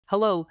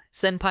Hello,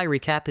 Senpai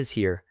Recap is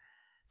here.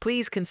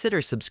 Please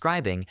consider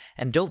subscribing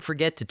and don't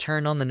forget to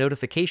turn on the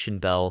notification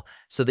bell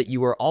so that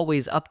you are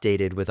always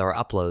updated with our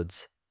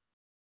uploads.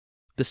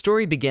 The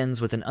story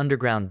begins with an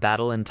underground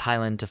battle in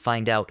Thailand to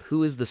find out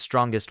who is the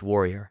strongest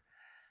warrior.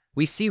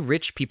 We see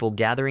rich people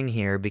gathering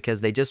here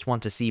because they just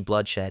want to see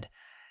bloodshed.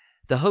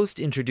 The host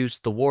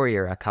introduced the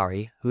warrior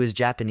Akari, who is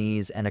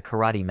Japanese and a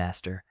karate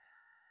master.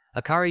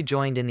 Akari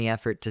joined in the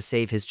effort to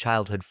save his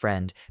childhood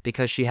friend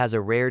because she has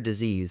a rare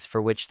disease for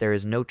which there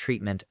is no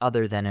treatment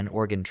other than an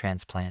organ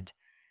transplant.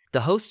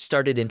 The host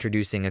started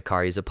introducing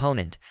Akari's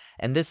opponent,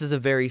 and this is a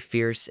very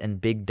fierce and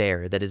big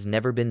bear that has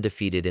never been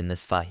defeated in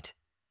this fight.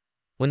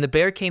 When the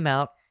bear came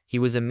out, he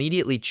was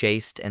immediately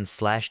chased and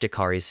slashed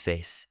Akari's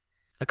face.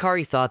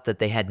 Akari thought that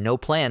they had no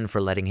plan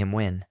for letting him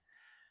win.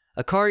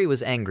 Akari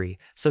was angry,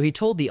 so he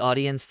told the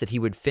audience that he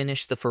would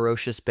finish the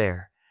ferocious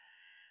bear.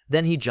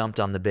 Then he jumped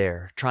on the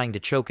bear, trying to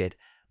choke it,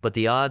 but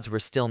the odds were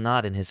still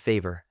not in his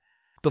favor.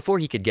 Before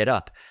he could get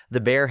up, the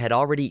bear had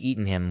already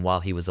eaten him while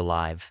he was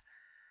alive.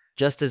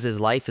 Just as his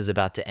life is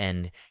about to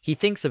end, he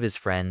thinks of his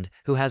friend,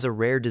 who has a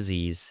rare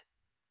disease.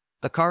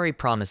 Akari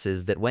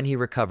promises that when he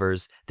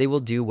recovers, they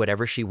will do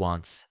whatever she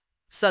wants.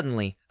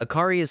 Suddenly,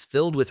 Akari is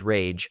filled with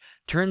rage,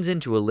 turns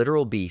into a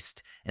literal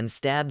beast, and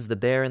stabs the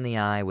bear in the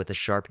eye with a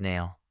sharp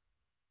nail.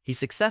 He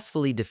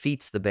successfully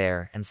defeats the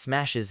bear and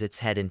smashes its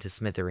head into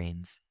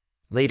smithereens.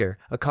 Later,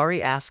 Akari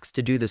asks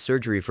to do the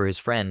surgery for his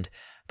friend,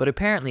 but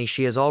apparently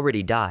she has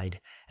already died,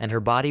 and her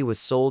body was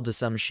sold to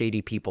some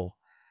shady people.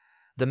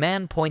 The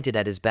man pointed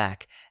at his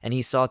back, and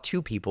he saw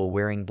two people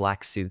wearing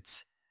black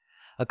suits.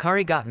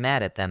 Akari got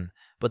mad at them,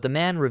 but the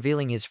man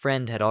revealing his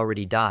friend had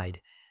already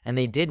died, and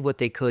they did what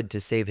they could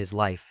to save his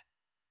life.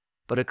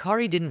 But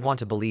Akari didn't want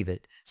to believe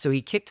it, so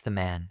he kicked the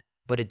man,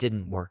 but it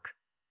didn't work.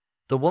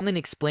 The woman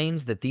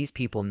explains that these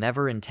people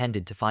never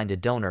intended to find a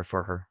donor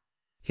for her.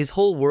 His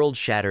whole world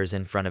shatters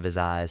in front of his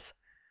eyes.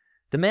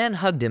 The man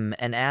hugged him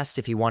and asked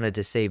if he wanted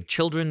to save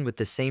children with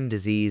the same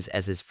disease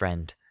as his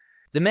friend.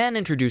 The man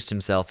introduced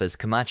himself as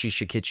Kamachi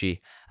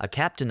Shikichi, a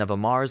captain of a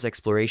Mars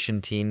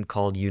exploration team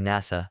called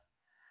UNASA.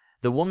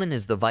 The woman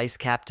is the vice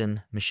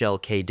captain, Michelle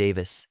K.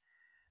 Davis.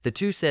 The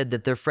two said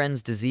that their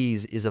friend's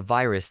disease is a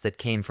virus that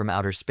came from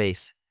outer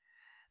space.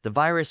 The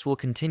virus will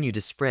continue to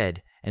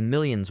spread, and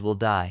millions will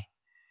die.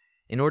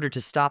 In order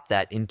to stop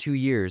that, in 2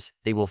 years,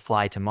 they will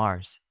fly to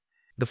Mars.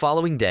 The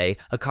following day,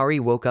 Akari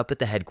woke up at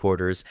the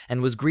headquarters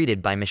and was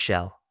greeted by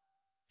Michelle.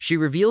 She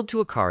revealed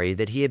to Akari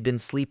that he had been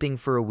sleeping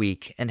for a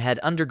week and had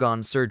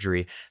undergone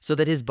surgery so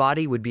that his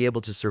body would be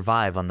able to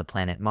survive on the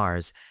planet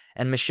Mars,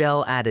 and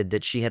Michelle added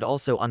that she had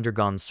also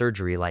undergone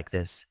surgery like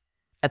this.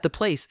 At the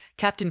place,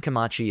 Captain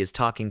Kamachi is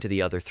talking to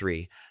the other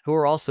three, who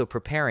are also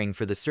preparing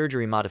for the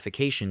surgery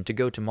modification to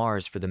go to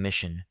Mars for the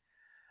mission.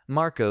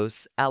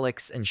 Marcos,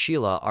 Alex, and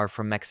Sheila are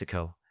from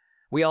Mexico.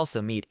 We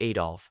also meet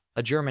Adolf,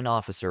 a German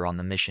officer on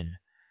the mission.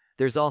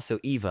 There's also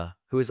Eva,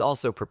 who is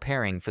also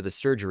preparing for the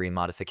surgery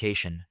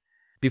modification.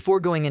 Before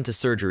going into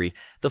surgery,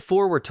 the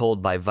four were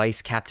told by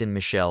Vice Captain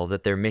Michelle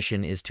that their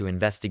mission is to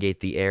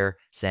investigate the air,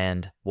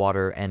 sand,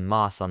 water, and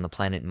moss on the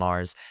planet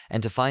Mars,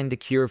 and to find the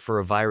cure for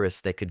a virus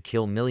that could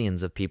kill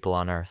millions of people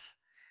on Earth.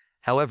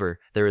 However,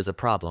 there is a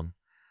problem.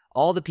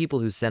 All the people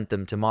who sent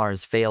them to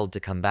Mars failed to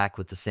come back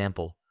with the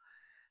sample.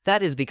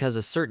 That is because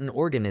a certain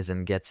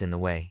organism gets in the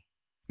way.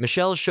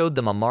 Michelle showed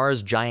them a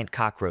Mars giant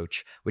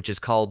cockroach, which is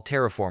called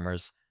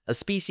terraformers, a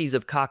species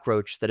of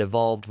cockroach that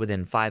evolved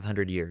within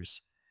 500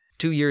 years.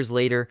 2 years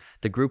later,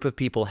 the group of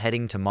people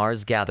heading to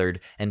Mars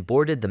gathered and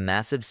boarded the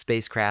massive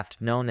spacecraft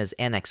known as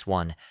Annex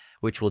 1,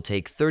 which will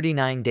take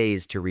 39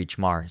 days to reach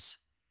Mars.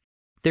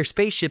 Their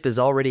spaceship is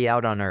already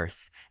out on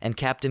Earth, and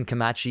Captain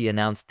Kamachi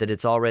announced that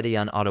it's already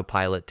on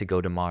autopilot to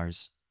go to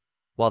Mars.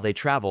 While they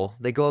travel,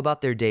 they go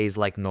about their days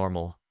like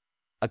normal.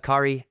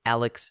 Akari,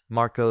 Alex,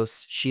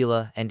 Marcos,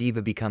 Sheila, and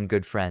Eva become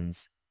good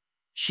friends.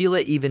 Sheila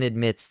even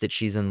admits that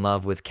she's in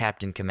love with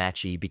Captain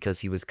Kamachi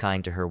because he was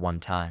kind to her one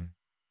time.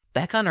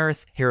 Back on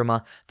Earth,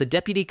 Hiruma, the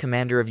deputy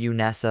commander of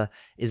UNASA,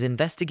 is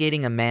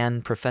investigating a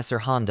man, Professor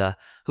Honda,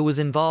 who was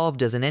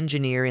involved as an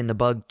engineer in the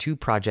Bug 2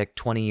 project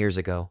 20 years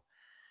ago.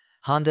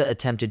 Honda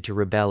attempted to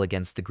rebel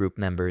against the group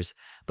members,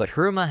 but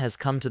Hiruma has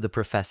come to the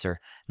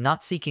professor,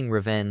 not seeking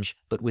revenge,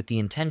 but with the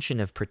intention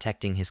of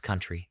protecting his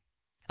country.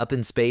 Up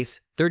in space,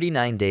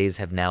 39 days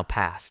have now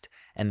passed,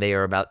 and they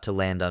are about to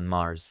land on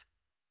Mars.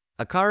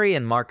 Akari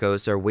and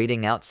Marcos are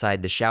waiting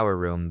outside the shower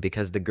room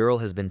because the girl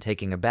has been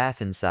taking a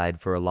bath inside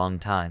for a long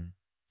time.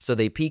 So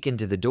they peek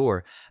into the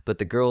door, but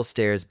the girl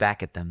stares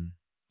back at them.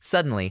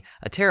 Suddenly,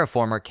 a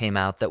terraformer came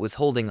out that was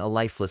holding a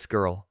lifeless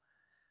girl.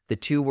 The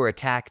two were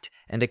attacked,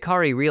 and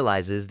Akari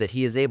realizes that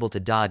he is able to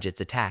dodge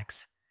its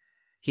attacks.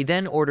 He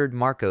then ordered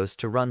Marcos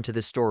to run to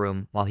the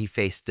storeroom while he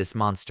faced this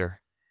monster.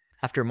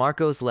 After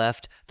Marcos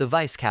left, the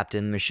vice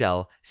captain,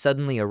 Michelle,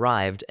 suddenly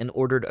arrived and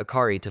ordered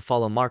Akari to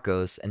follow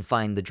Marcos and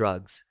find the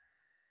drugs.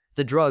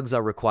 The drugs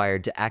are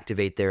required to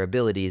activate their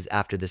abilities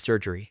after the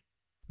surgery.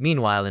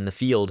 Meanwhile, in the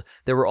field,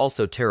 there were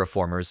also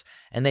terraformers,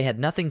 and they had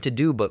nothing to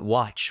do but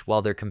watch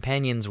while their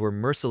companions were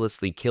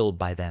mercilessly killed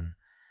by them.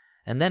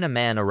 and then a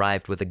man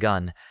arrived with a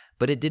gun,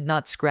 but it did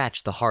not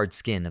scratch the hard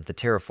skin of the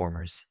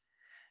terraformers.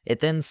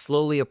 It then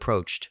slowly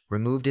approached,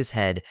 removed his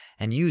head,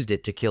 and used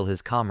it to kill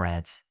his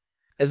comrades.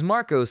 As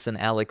Marcos and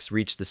Alex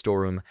reach the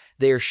storeroom,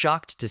 they are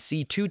shocked to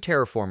see two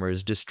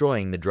terraformers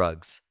destroying the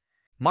drugs.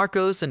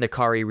 Marcos and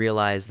Akari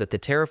realize that the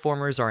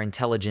terraformers are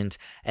intelligent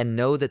and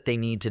know that they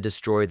need to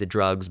destroy the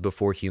drugs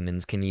before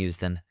humans can use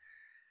them.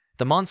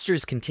 The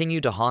monsters continue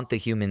to haunt the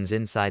humans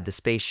inside the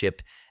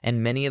spaceship,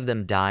 and many of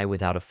them die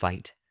without a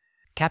fight.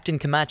 Captain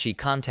Kamachi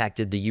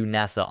contacted the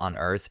UNASA on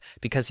Earth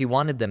because he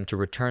wanted them to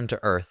return to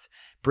Earth,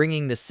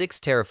 bringing the 6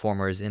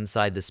 terraformers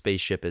inside the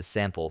spaceship as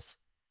samples.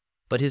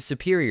 But his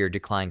superior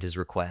declined his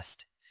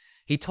request.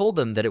 He told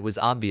them that it was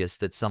obvious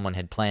that someone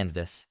had planned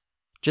this.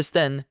 Just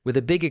then, with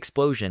a big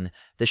explosion,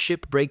 the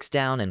ship breaks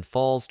down and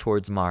falls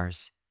towards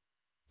Mars.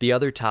 The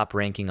other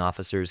top-ranking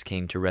officers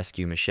came to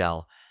rescue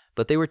Michelle,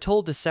 but they were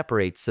told to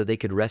separate so they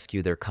could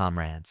rescue their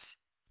comrades.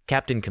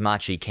 Captain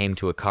Kamachi came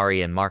to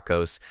Akari and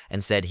Marcos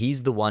and said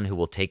he's the one who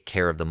will take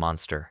care of the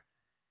monster.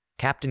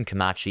 Captain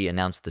Kamachi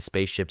announced the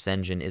spaceship's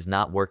engine is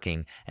not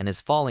working and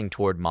is falling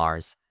toward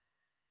Mars.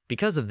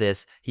 Because of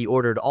this, he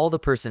ordered all the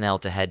personnel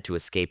to head to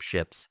escape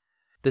ships.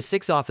 The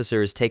 6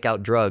 officers take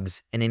out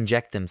drugs and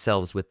inject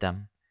themselves with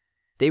them.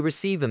 They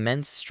receive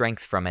immense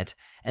strength from it,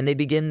 and they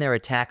begin their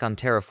attack on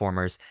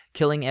terraformers,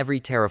 killing every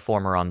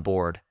terraformer on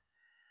board.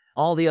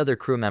 All the other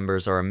crew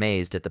members are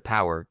amazed at the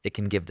power it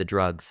can give the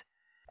drugs.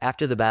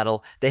 After the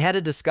battle, they had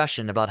a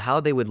discussion about how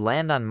they would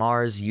land on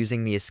Mars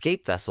using the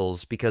escape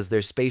vessels because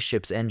their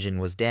spaceship's engine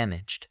was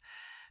damaged.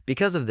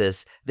 Because of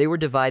this, they were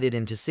divided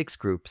into 6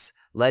 groups,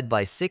 led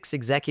by 6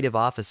 executive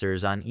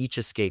officers on each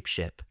escape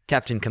ship.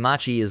 Captain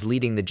Kamachi is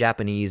leading the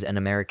Japanese and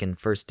American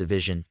 1st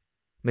Division.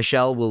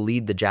 Michelle will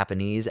lead the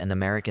Japanese and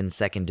American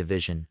 2nd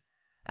Division.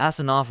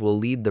 Asanov will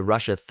lead the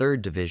Russia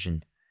 3rd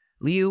Division.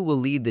 Liu will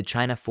lead the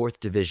China 4th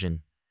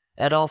Division.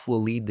 Adolf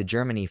will lead the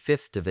Germany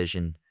 5th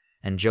Division.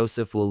 And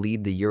Joseph will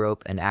lead the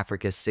Europe and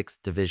Africa 6th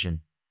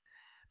Division.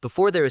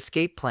 Before their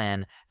escape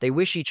plan, they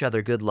wish each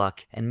other good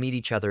luck and meet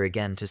each other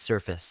again to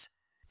surface.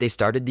 They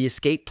started the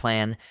escape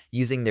plan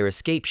using their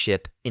escape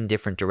ship in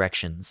different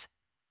directions.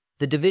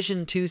 The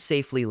Division 2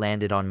 safely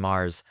landed on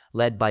Mars,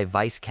 led by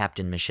Vice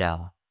Captain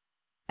Michelle.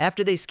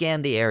 After they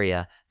scanned the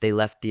area, they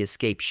left the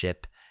escape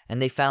ship,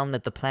 and they found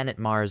that the planet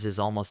Mars is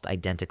almost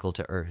identical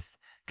to Earth,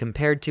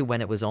 compared to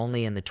when it was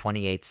only in the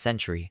 28th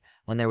century,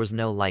 when there was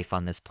no life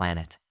on this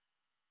planet.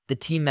 The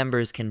team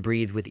members can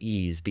breathe with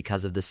ease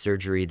because of the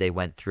surgery they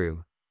went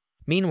through.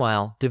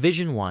 Meanwhile,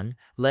 Division 1,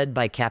 led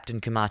by Captain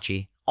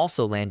Kamachi,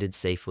 also landed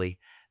safely,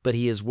 but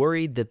he is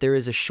worried that there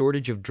is a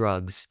shortage of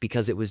drugs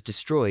because it was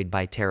destroyed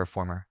by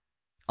terraformer.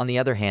 On the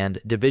other hand,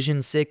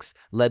 Division 6,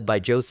 led by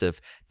Joseph,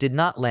 did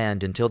not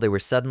land until they were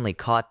suddenly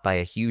caught by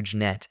a huge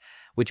net,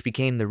 which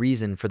became the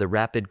reason for the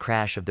rapid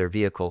crash of their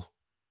vehicle.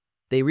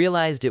 They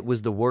realized it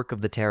was the work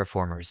of the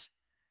terraformers.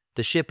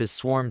 The ship is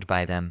swarmed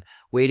by them,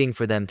 waiting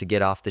for them to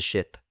get off the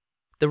ship.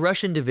 The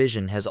Russian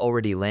division has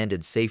already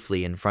landed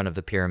safely in front of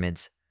the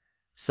pyramids.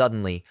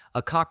 Suddenly,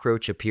 a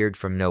cockroach appeared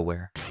from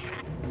nowhere.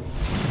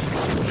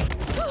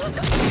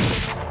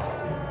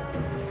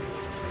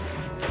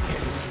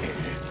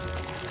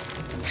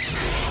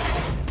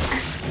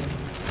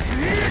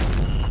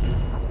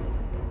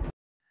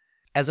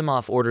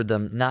 Asimov ordered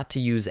them not to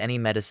use any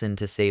medicine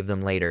to save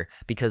them later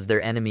because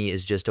their enemy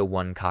is just a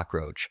 1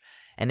 cockroach,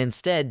 and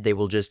instead they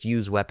will just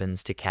use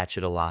weapons to catch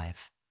it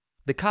alive.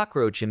 The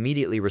cockroach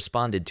immediately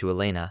responded to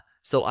Elena,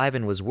 so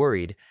Ivan was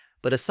worried,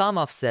 but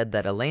Asimov said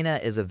that Elena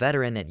is a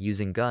veteran at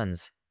using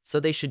guns, so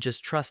they should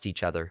just trust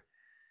each other.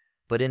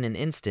 But in an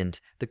instant,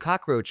 the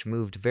cockroach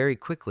moved very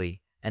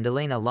quickly, and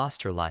Elena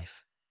lost her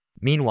life.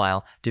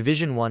 Meanwhile,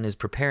 Division 1 is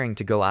preparing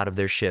to go out of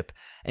their ship,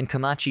 and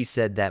Kamachi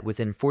said that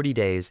within 40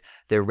 days,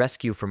 their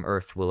rescue from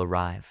Earth will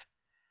arrive.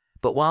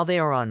 But while they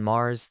are on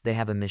Mars, they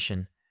have a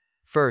mission.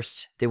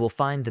 First, they will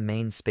find the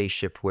main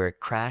spaceship where it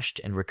crashed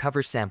and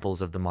recover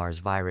samples of the Mars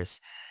virus,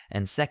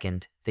 and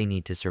second, they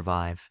need to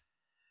survive.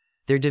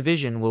 Their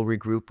division will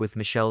regroup with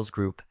Michelle's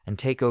group and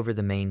take over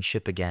the main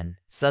ship again.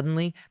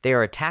 Suddenly, they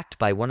are attacked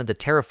by one of the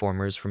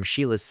terraformers from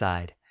Sheila's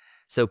side,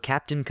 so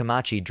Captain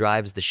Kamachi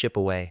drives the ship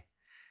away.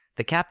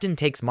 The captain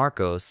takes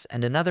Marcos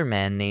and another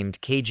man named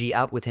Keiji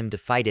out with him to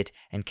fight it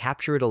and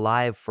capture it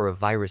alive for a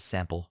virus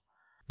sample.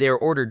 They are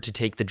ordered to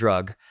take the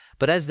drug,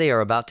 but as they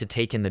are about to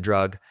take in the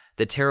drug,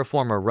 the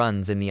terraformer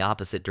runs in the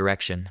opposite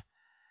direction.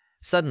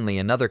 Suddenly,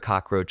 another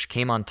cockroach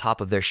came on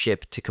top of their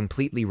ship to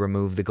completely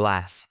remove the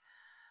glass.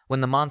 When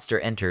the monster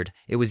entered,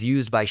 it was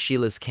used by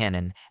Sheila's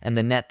cannon and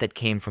the net that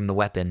came from the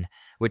weapon,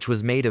 which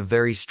was made of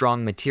very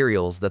strong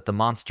materials that the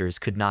monsters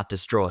could not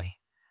destroy.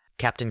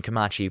 Captain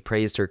Kamachi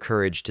praised her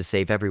courage to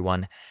save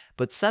everyone,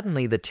 but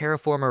suddenly the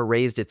terraformer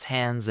raised its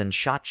hands and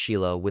shot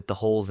Sheila with the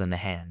holes in the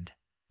hand.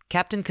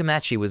 Captain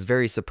Kamachi was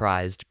very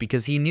surprised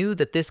because he knew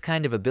that this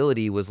kind of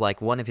ability was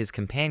like one of his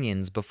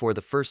companions before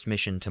the first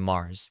mission to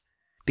Mars.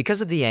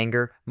 Because of the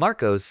anger,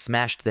 Marcos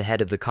smashed the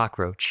head of the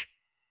cockroach.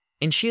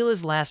 In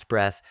Sheila's last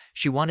breath,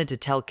 she wanted to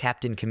tell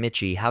Captain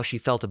Kamachi how she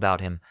felt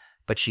about him,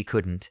 but she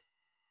couldn't.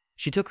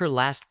 She took her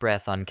last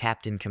breath on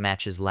Captain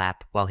Kamach's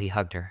lap while he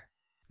hugged her.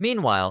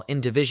 Meanwhile, in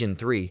Division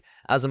 3,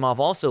 Asimov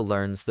also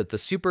learns that the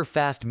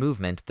super-fast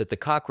movement that the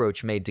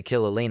cockroach made to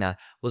kill Elena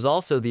was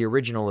also the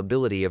original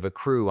ability of a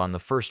crew on the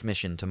first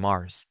mission to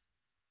Mars.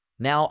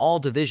 Now all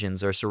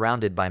divisions are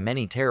surrounded by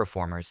many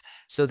terraformers,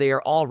 so they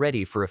are all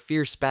ready for a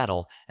fierce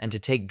battle and to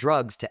take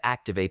drugs to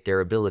activate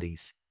their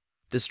abilities.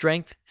 The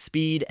strength,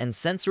 speed, and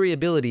sensory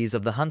abilities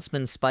of the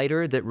huntsman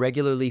spider that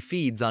regularly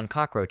feeds on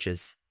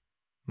cockroaches.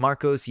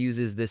 Marcos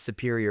uses this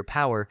superior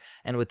power,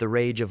 and with the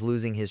rage of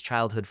losing his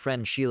childhood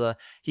friend Sheila,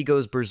 he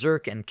goes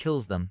berserk and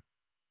kills them.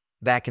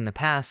 Back in the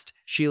past,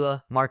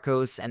 Sheila,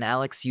 Marcos, and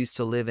Alex used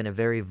to live in a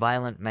very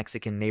violent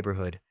Mexican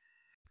neighborhood.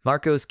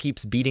 Marcos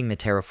keeps beating the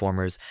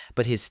terraformers,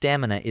 but his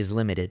stamina is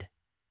limited.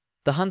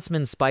 The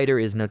huntsman spider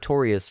is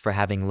notorious for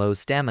having low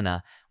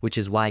stamina, which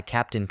is why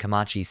Captain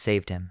Camachi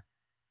saved him.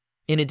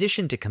 In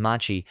addition to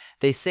Camachi,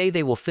 they say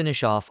they will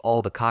finish off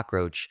all the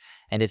cockroach,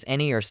 and if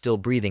any are still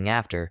breathing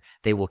after,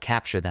 they will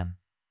capture them.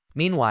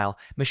 Meanwhile,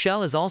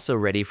 Michelle is also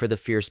ready for the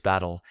fierce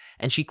battle,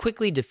 and she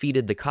quickly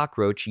defeated the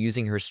cockroach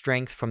using her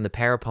strength from the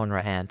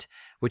Paraponra ant,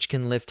 which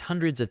can lift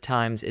hundreds of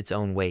times its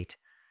own weight.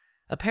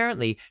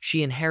 Apparently,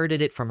 she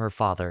inherited it from her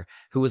father,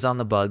 who was on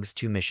the bugs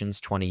 2 missions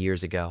 20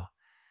 years ago.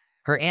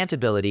 Her ant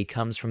ability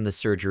comes from the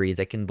surgery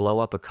that can blow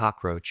up a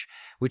cockroach,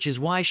 which is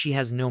why she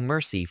has no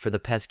mercy for the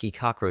pesky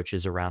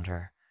cockroaches around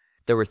her.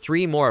 There were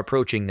 3 more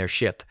approaching their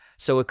ship,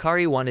 so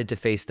Akari wanted to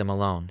face them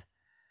alone.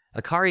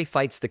 Akari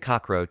fights the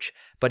cockroach,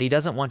 but he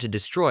doesn't want to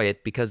destroy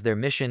it because their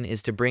mission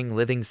is to bring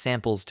living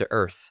samples to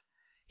Earth.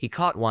 He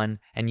caught one,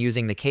 and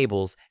using the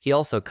cables, he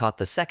also caught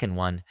the second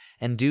one,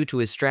 and due to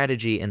his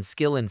strategy and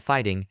skill in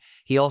fighting,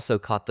 he also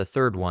caught the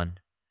third one.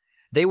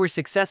 They were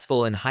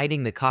successful in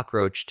hiding the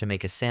cockroach to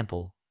make a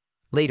sample.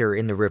 Later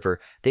in the river,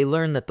 they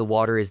learn that the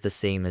water is the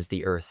same as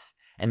the earth,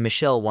 and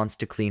Michelle wants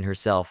to clean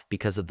herself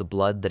because of the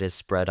blood that is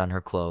spread on her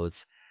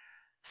clothes.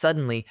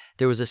 Suddenly,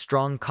 there was a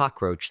strong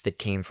cockroach that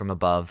came from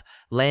above,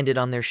 landed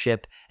on their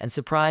ship, and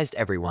surprised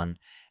everyone,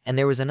 and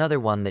there was another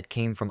one that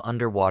came from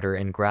underwater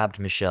and grabbed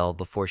Michelle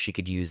before she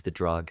could use the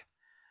drug.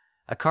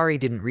 Akari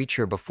didn't reach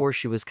her before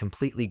she was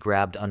completely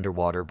grabbed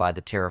underwater by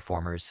the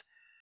terraformers.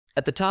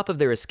 At the top of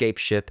their escape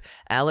ship,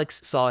 Alex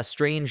saw a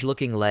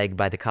strange-looking leg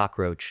by the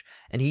cockroach,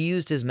 and he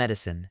used his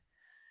medicine.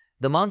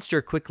 The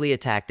monster quickly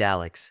attacked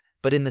Alex,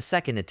 but in the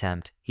second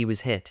attempt, he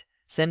was hit,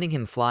 sending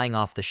him flying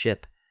off the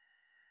ship.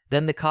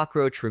 Then the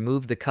cockroach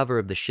removed the cover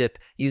of the ship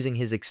using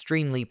his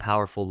extremely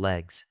powerful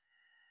legs.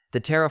 The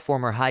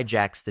terraformer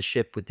hijacks the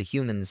ship with the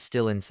humans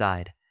still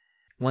inside.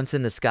 Once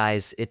in the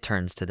skies, it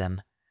turns to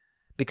them.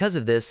 Because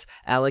of this,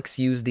 Alex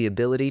used the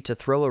ability to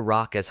throw a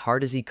rock as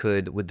hard as he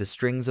could with the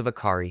strings of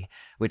Akari,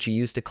 which he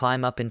used to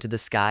climb up into the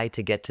sky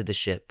to get to the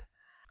ship.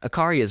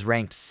 Akari is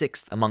ranked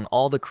 6th among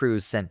all the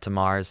crews sent to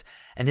Mars,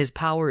 and his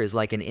power is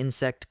like an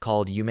insect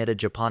called Eumeta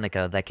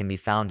japonica that can be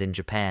found in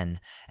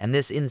Japan, and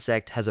this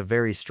insect has a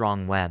very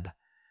strong web.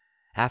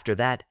 After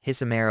that,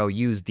 Hisamaro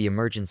used the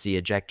emergency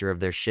ejector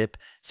of their ship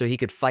so he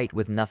could fight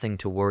with nothing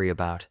to worry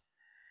about.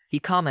 He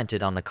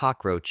commented on the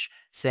cockroach,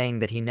 saying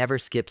that he never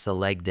skips a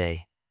leg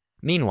day.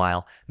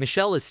 Meanwhile,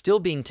 Michelle is still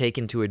being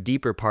taken to a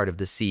deeper part of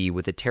the sea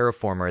with a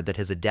terraformer that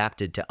has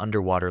adapted to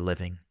underwater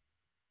living.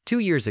 2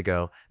 years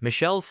ago,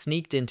 Michelle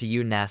sneaked into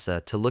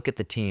UNASA to look at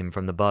the team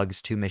from the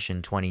Bugs 2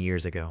 mission 20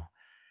 years ago.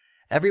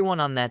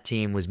 Everyone on that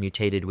team was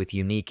mutated with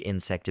unique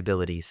insect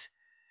abilities.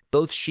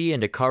 Both she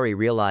and Akari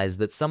realized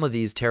that some of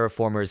these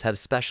terraformers have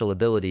special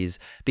abilities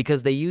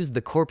because they used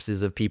the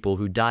corpses of people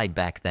who died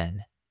back then.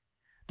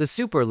 The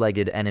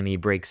super-legged enemy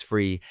breaks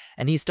free,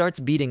 and he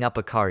starts beating up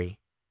Akari.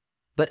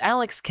 But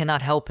Alex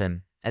cannot help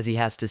him, as he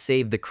has to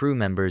save the crew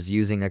members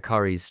using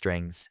Akari's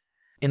strings.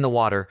 In the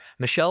water,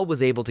 Michelle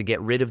was able to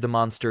get rid of the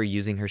monster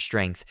using her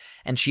strength,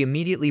 and she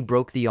immediately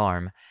broke the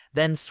arm,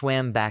 then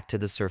swam back to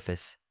the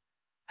surface.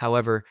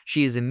 However,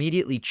 she is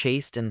immediately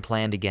chased and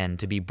planned again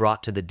to be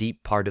brought to the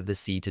deep part of the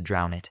sea to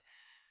drown it.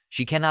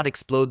 She cannot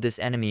explode this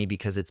enemy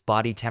because its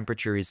body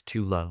temperature is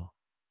too low.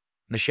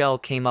 Michelle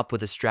came up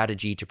with a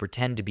strategy to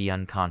pretend to be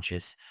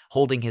unconscious,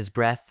 holding his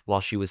breath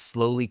while she was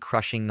slowly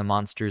crushing the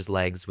monster's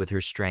legs with her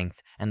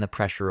strength and the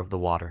pressure of the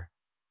water.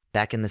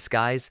 Back in the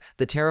skies,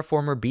 the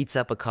terraformer beats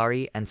up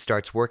Akari and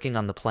starts working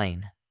on the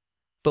plane.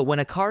 But when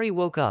Akari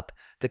woke up,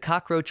 the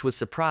cockroach was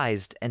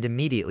surprised and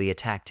immediately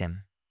attacked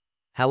him.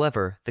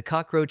 However, the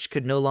cockroach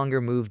could no longer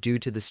move due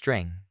to the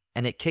string,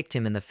 and it kicked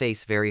him in the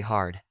face very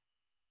hard.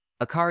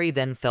 Akari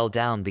then fell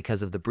down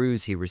because of the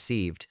bruise he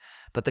received,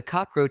 but the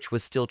cockroach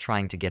was still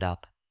trying to get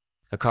up.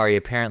 Akari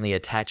apparently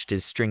attached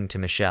his string to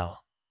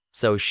Michelle,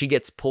 so she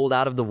gets pulled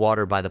out of the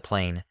water by the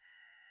plane.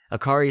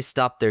 Akari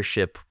stopped their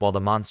ship while the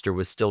monster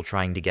was still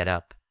trying to get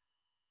up.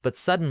 But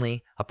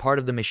suddenly, a part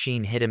of the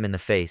machine hit him in the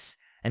face,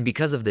 and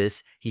because of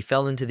this, he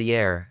fell into the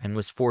air and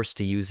was forced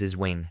to use his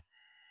wing.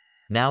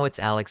 Now it's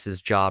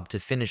Alex's job to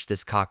finish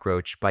this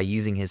cockroach by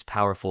using his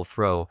powerful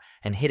throw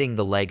and hitting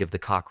the leg of the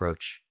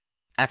cockroach.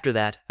 After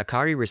that,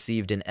 Akari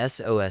received an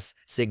SOS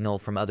signal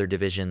from other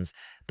divisions,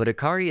 but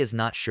Akari is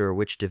not sure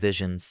which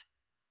divisions.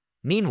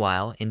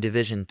 Meanwhile, in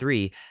Division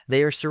 3,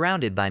 they are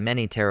surrounded by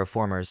many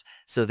terraformers,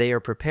 so they are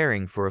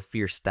preparing for a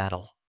fierce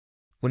battle.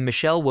 When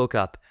Michelle woke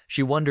up,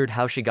 she wondered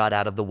how she got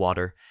out of the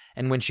water,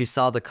 and when she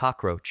saw the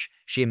cockroach,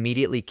 she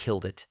immediately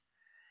killed it.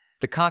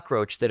 The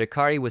cockroach that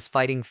Akari was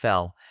fighting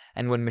fell,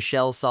 and when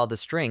Michelle saw the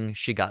string,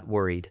 she got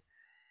worried.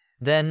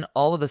 Then,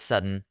 all of a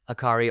sudden,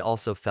 Akari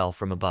also fell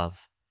from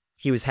above.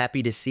 He was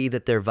happy to see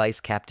that their vice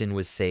captain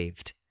was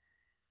saved.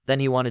 Then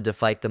he wanted to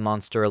fight the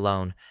monster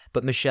alone,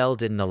 but Michelle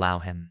didn't allow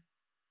him.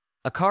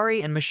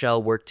 Akari and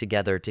Michelle worked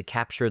together to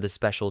capture the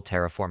special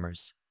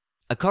terraformers.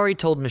 Akari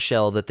told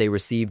Michelle that they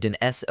received an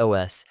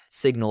SOS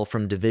signal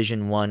from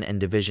Division 1 and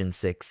Division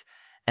 6,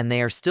 and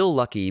they are still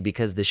lucky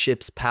because the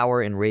ship's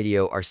power and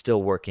radio are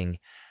still working,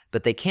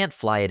 but they can't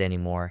fly it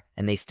anymore,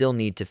 and they still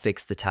need to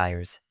fix the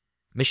tires.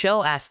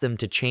 Michelle asked them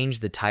to change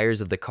the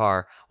tires of the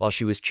car while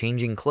she was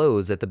changing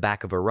clothes at the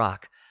back of a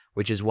rock,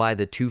 which is why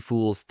the two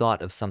fools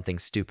thought of something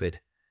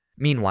stupid.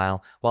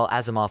 Meanwhile, while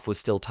Asimov was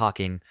still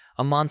talking,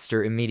 a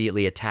monster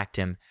immediately attacked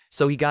him,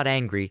 so he got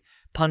angry,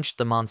 punched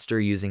the monster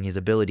using his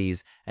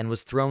abilities, and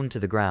was thrown to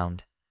the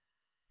ground.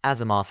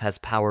 Asimov has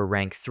power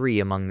rank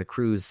 3 among the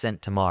crews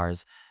sent to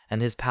Mars,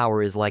 and his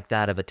power is like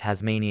that of a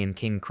Tasmanian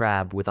king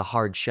crab with a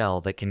hard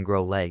shell that can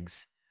grow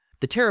legs.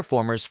 The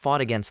terraformers fought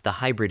against the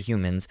hybrid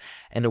humans,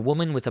 and a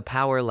woman with a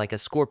power like a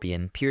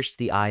scorpion pierced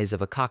the eyes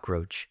of a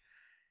cockroach.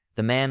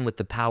 The man with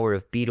the power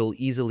of beetle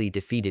easily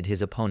defeated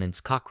his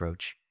opponent's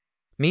cockroach.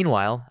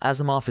 Meanwhile,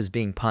 Asimov is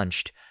being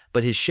punched,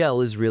 but his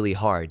shell is really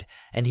hard,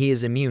 and he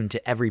is immune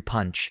to every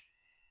punch.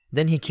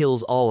 Then he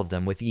kills all of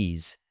them with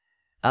ease.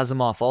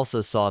 Asimov also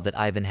saw that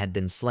Ivan had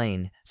been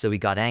slain, so he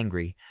got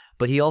angry,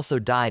 but he also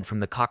died from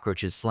the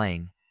cockroach's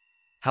slaying.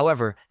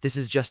 However, this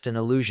is just an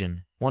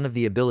illusion, one of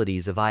the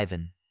abilities of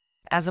Ivan.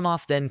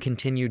 Asimov then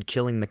continued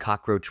killing the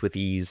cockroach with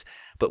ease,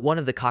 but one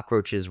of the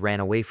cockroaches ran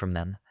away from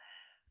them.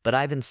 But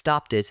Ivan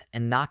stopped it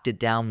and knocked it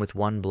down with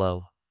one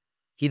blow.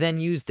 He then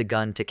used the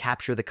gun to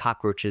capture the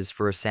cockroaches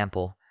for a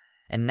sample,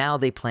 and now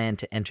they plan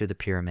to enter the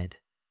pyramid.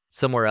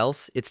 Somewhere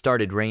else, it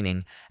started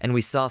raining, and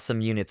we saw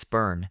some units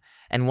burn,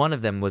 and one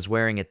of them was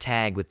wearing a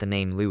tag with the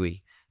name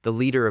Louis, the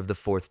leader of the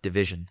 4th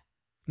Division.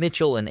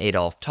 Mitchell and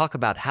Adolf talk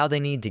about how they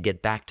need to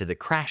get back to the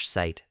crash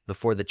site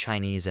before the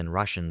Chinese and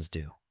Russians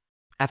do.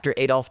 After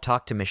Adolf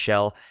talked to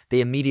Michelle, they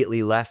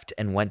immediately left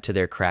and went to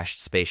their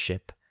crashed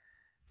spaceship.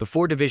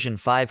 Before Division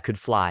 5 could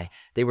fly,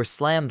 they were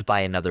slammed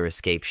by another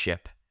escape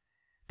ship.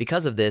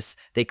 Because of this,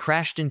 they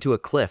crashed into a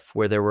cliff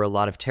where there were a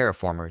lot of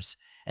terraformers,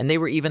 and they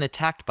were even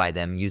attacked by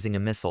them using a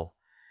missile.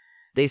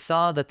 They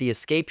saw that the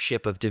escape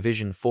ship of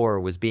Division 4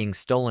 was being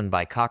stolen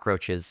by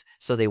cockroaches,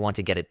 so they want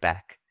to get it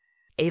back.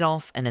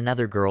 Adolf and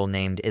another girl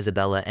named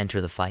Isabella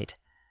enter the fight.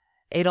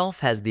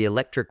 Adolf has the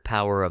electric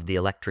power of the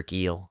electric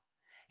eel.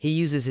 He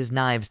uses his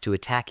knives to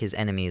attack his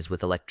enemies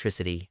with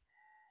electricity.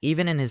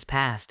 Even in his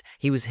past,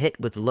 he was hit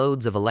with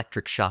loads of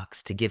electric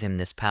shocks to give him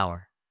this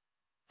power.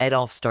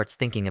 Adolf starts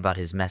thinking about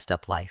his messed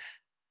up life.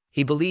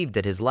 He believed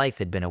that his life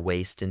had been a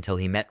waste until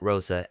he met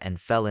Rosa and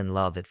fell in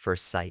love at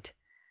first sight.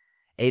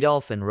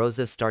 Adolf and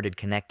Rosa started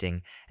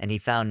connecting, and he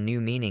found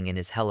new meaning in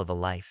his hell of a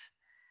life.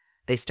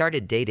 They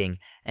started dating,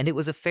 and it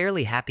was a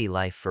fairly happy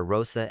life for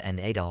Rosa and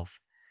Adolf.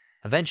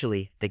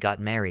 Eventually, they got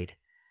married.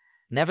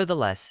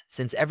 Nevertheless,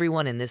 since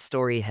everyone in this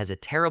story has a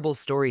terrible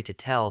story to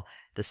tell,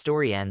 the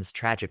story ends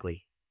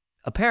tragically.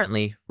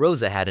 Apparently,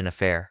 Rosa had an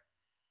affair.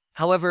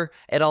 However,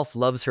 Adolf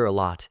loves her a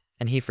lot,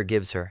 and he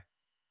forgives her.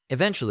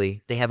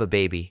 Eventually, they have a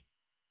baby.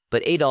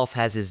 But Adolf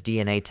has his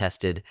DNA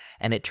tested,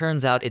 and it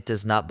turns out it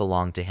does not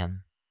belong to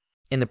him.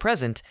 In the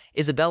present,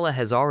 Isabella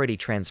has already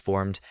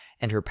transformed,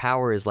 and her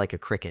power is like a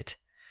cricket.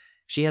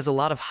 She has a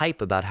lot of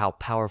hype about how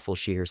powerful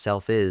she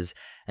herself is,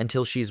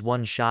 until she's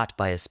one shot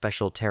by a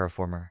special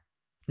terraformer.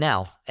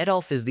 Now,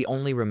 Adolf is the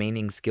only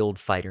remaining skilled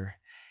fighter.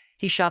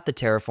 He shot the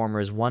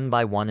terraformers one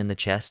by one in the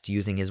chest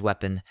using his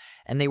weapon,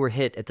 and they were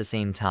hit at the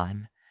same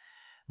time.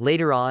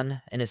 Later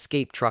on, an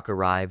escape truck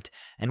arrived,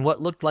 and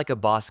what looked like a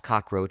boss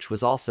cockroach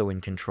was also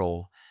in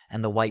control,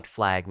 and the white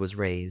flag was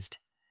raised.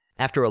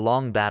 After a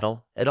long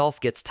battle, Adolf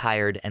gets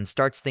tired and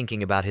starts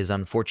thinking about his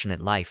unfortunate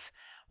life,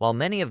 while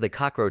many of the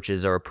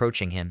cockroaches are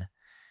approaching him.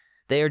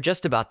 They are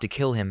just about to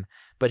kill him,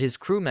 but his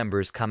crew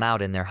members come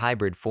out in their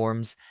hybrid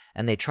forms,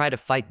 and they try to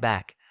fight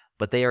back,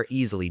 but they are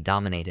easily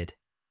dominated.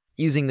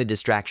 Using the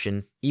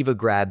distraction, Eva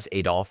grabs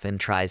Adolf and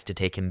tries to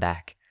take him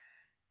back.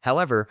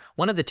 However,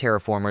 one of the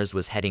terraformers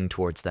was heading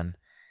towards them.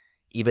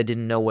 Eva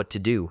didn't know what to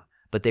do,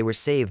 but they were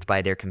saved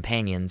by their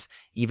companions,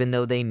 even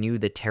though they knew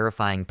the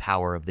terrifying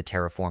power of the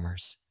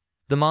terraformers.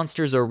 The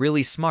monsters are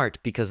really smart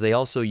because they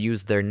also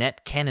use their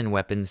net cannon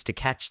weapons to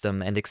catch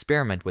them and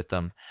experiment with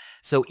them,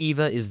 so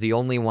Eva is the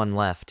only one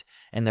left,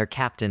 and their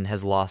captain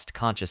has lost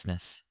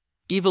consciousness.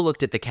 Eva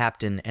looked at the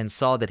captain and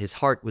saw that his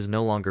heart was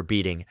no longer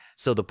beating,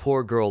 so the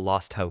poor girl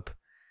lost hope.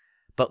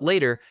 But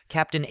later,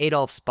 Captain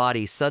Adolf's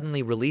body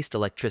suddenly released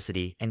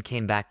electricity and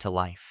came back to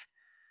life.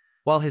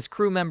 While his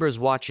crew members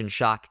watch in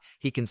shock,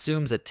 he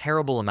consumes a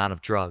terrible amount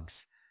of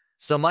drugs,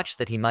 so much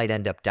that he might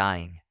end up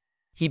dying.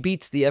 He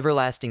beats the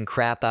everlasting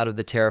crap out of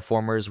the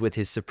terraformers with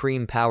his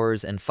supreme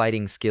powers and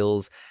fighting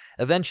skills,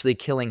 eventually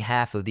killing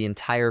half of the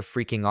entire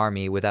freaking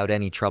army without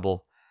any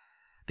trouble.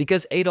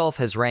 Because Adolf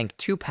has rank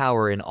 2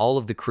 power in all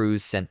of the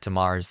crews sent to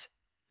Mars.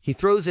 He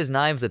throws his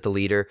knives at the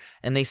leader,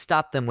 and they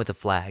stop them with a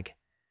flag.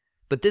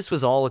 But this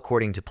was all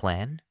according to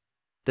plan.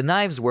 The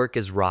knives work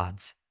as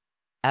rods.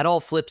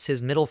 Adolf flips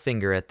his middle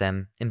finger at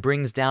them and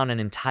brings down an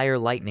entire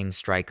lightning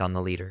strike on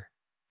the leader.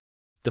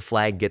 The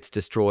flag gets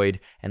destroyed,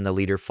 and the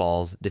leader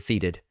falls,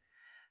 defeated.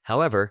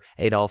 However,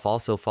 Adolf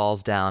also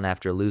falls down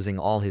after losing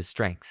all his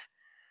strength.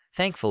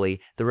 Thankfully,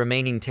 the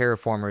remaining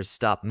terraformers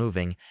stop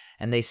moving,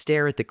 and they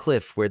stare at the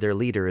cliff where their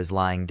leader is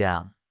lying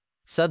down.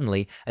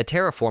 Suddenly, a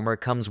terraformer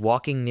comes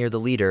walking near the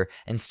leader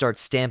and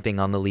starts stamping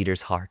on the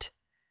leader's heart.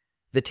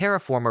 The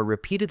terraformer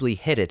repeatedly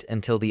hit it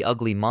until the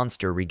ugly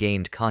monster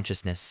regained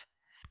consciousness.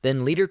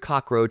 Then Leader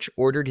Cockroach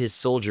ordered his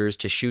soldiers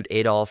to shoot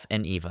Adolf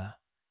and Eva.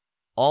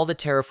 All the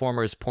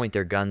terraformers point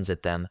their guns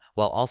at them,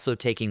 while also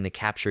taking the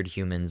captured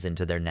humans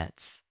into their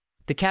nets.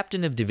 The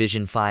captain of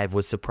Division 5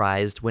 was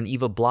surprised when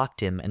Eva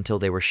blocked him until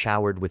they were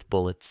showered with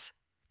bullets.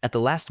 At the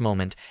last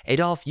moment,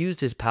 Adolf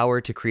used his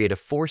power to create a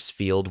force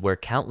field where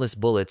countless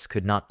bullets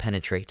could not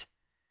penetrate.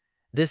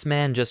 This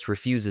man just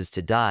refuses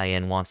to die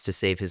and wants to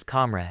save his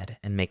comrade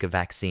and make a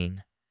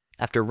vaccine.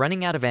 After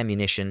running out of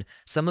ammunition,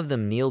 some of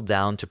them kneeled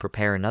down to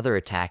prepare another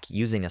attack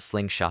using a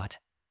slingshot.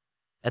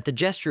 At the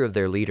gesture of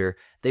their leader,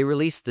 they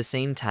released the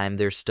same time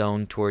their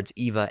stone towards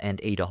Eva and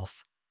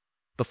Adolf.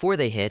 Before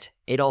they hit,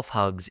 Adolf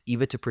hugs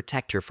Eva to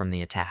protect her from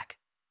the attack.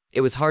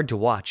 It was hard to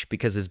watch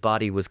because his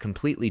body was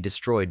completely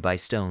destroyed by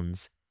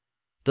stones.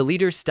 The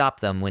leader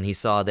stopped them when he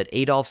saw that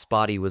Adolf's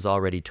body was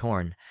already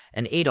torn,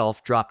 and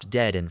Adolf dropped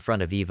dead in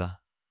front of Eva.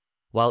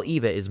 While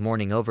Eva is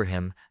mourning over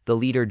him, the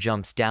leader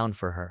jumps down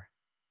for her.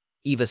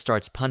 Eva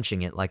starts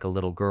punching it like a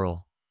little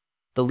girl.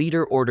 The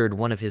leader ordered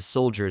one of his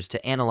soldiers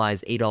to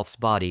analyze Adolf's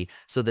body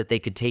so that they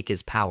could take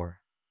his power.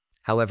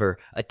 However,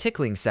 a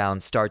tickling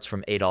sound starts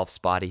from Adolf's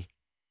body.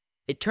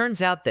 It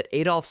turns out that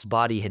Adolf's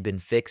body had been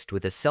fixed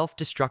with a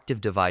self-destructive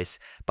device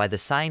by the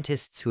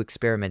scientists who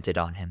experimented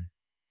on him.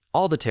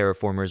 All the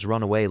terraformers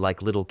run away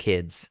like little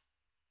kids.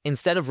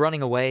 Instead of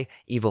running away,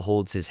 Eva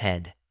holds his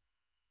head.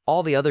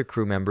 All the other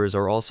crew members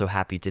are also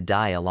happy to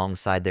die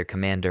alongside their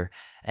commander,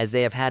 as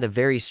they have had a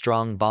very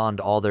strong bond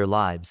all their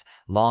lives,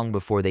 long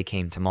before they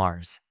came to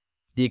Mars.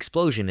 The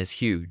explosion is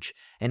huge,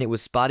 and it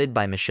was spotted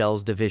by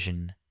Michelle's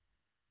division.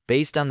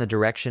 Based on the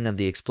direction of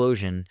the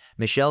explosion,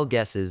 Michelle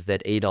guesses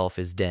that Adolf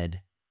is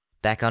dead.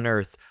 Back on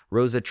Earth,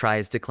 Rosa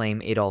tries to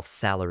claim Adolf's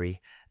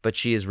salary, but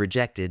she is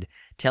rejected,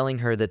 telling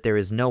her that there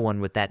is no one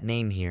with that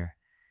name here.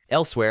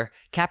 Elsewhere,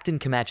 Captain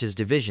Camacha's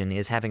division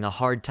is having a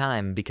hard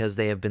time because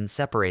they have been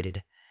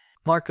separated.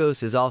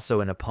 Marcos is also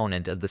an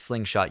opponent of the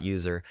slingshot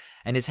user,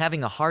 and is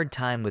having a hard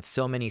time with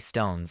so many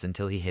stones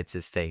until he hits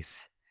his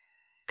face.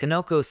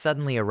 Kanoko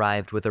suddenly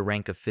arrived with a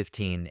rank of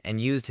 15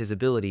 and used his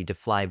ability to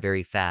fly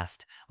very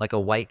fast, like a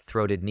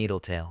white-throated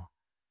needletail.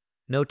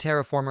 No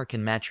terraformer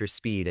can match her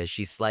speed as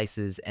she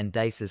slices and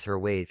dices her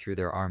way through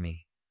their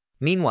army.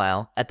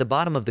 Meanwhile, at the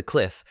bottom of the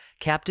cliff,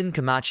 Captain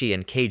Camachi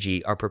and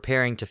Keiji are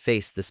preparing to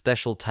face the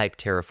special-type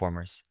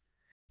terraformers.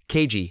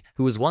 Keiji,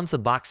 who was once a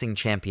boxing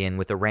champion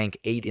with a rank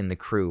 8 in the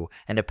crew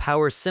and a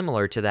power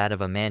similar to that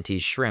of a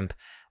mantis shrimp,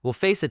 will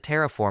face a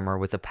terraformer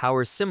with a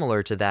power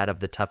similar to that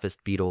of the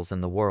toughest beetles in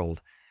the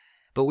world.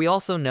 But we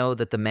also know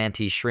that the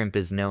mantis shrimp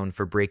is known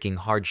for breaking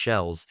hard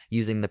shells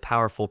using the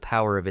powerful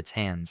power of its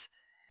hands.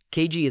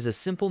 Keiji is a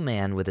simple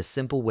man with a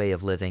simple way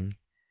of living.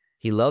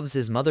 He loves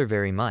his mother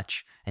very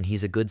much, and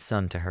he's a good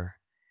son to her.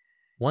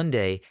 One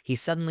day, he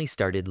suddenly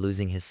started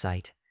losing his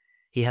sight.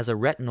 He has a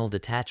retinal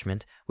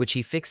detachment, which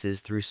he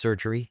fixes through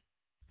surgery.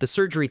 The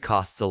surgery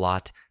costs a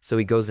lot, so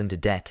he goes into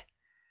debt.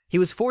 He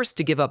was forced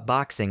to give up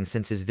boxing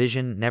since his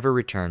vision never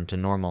returned to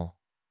normal.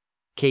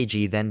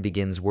 Keiji then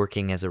begins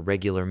working as a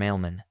regular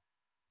mailman.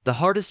 The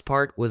hardest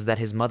part was that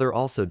his mother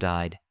also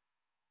died.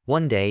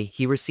 One day,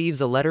 he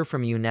receives a letter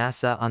from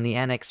UNASA on the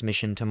Annex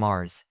mission to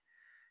Mars.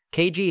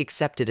 Keiji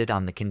accepted it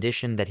on the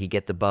condition that he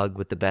get the bug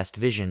with the best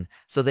vision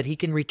so that he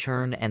can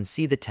return and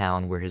see the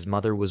town where his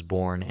mother was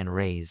born and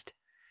raised.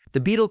 The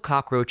beetle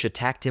cockroach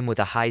attacked him with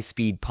a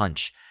high-speed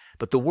punch,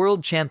 but the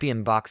world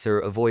champion boxer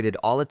avoided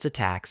all its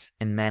attacks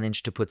and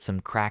managed to put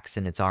some cracks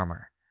in its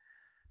armor.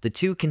 The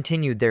two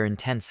continued their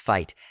intense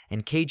fight,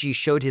 and Keiji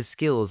showed his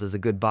skills as a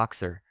good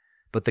boxer,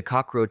 but the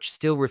cockroach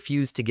still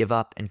refused to give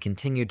up and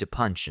continued to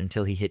punch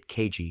until he hit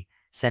Keiji,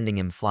 sending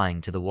him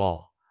flying to the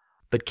wall.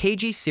 But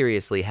Keiji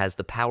seriously has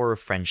the power of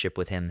friendship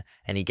with him,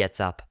 and he gets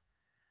up.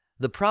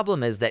 The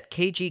problem is that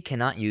Keiji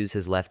cannot use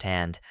his left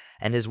hand,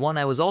 and is one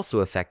I was also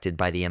affected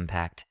by the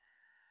impact.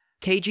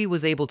 Keiji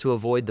was able to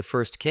avoid the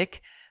first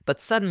kick, but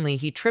suddenly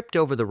he tripped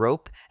over the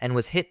rope and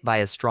was hit by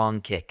a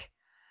strong kick.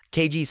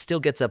 Keiji still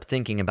gets up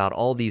thinking about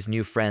all these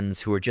new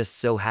friends who are just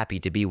so happy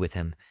to be with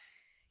him.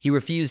 He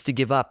refused to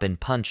give up and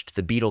punched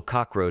the beetle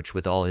cockroach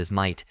with all his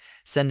might,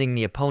 sending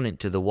the opponent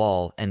to the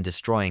wall and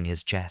destroying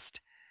his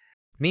chest.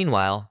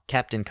 Meanwhile,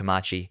 Captain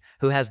Kamachi,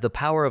 who has the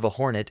power of a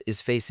hornet,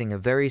 is facing a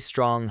very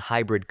strong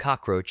hybrid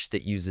cockroach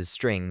that uses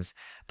strings,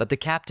 but the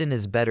captain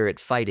is better at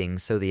fighting,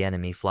 so the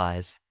enemy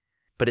flies.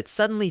 But it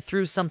suddenly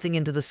threw something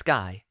into the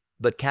sky,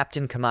 but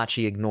Captain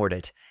Kamachi ignored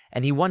it,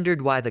 and he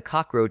wondered why the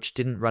cockroach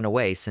didn't run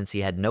away since he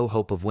had no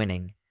hope of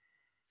winning.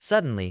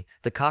 Suddenly,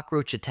 the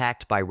cockroach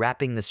attacked by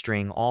wrapping the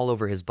string all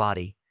over his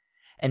body.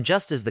 And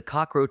just as the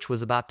cockroach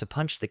was about to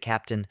punch the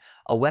captain,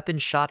 a weapon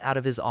shot out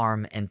of his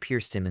arm and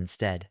pierced him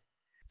instead.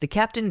 The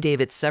captain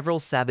gave it several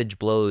savage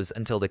blows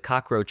until the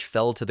cockroach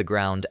fell to the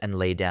ground and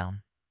lay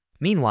down.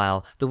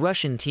 Meanwhile, the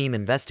Russian team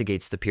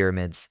investigates the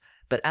pyramids,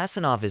 but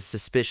Asanov is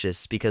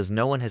suspicious because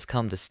no one has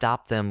come to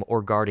stop them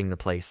or guarding the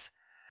place.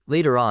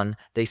 Later on,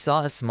 they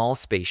saw a small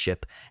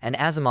spaceship, and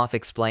Asimov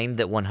explained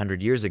that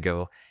 100 years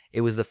ago,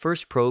 it was the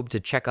first probe to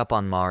check up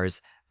on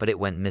Mars, but it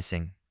went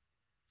missing.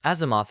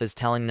 Asimov is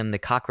telling them the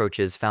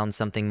cockroaches found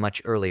something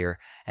much earlier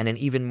and an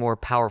even more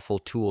powerful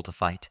tool to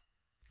fight.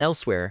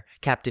 Elsewhere,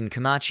 Captain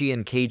Kamachi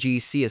and Keiji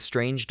see a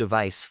strange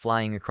device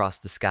flying across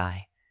the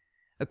sky.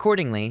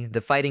 Accordingly,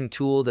 the fighting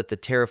tool that the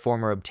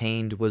terraformer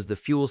obtained was the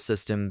fuel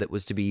system that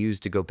was to be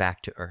used to go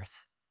back to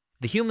Earth.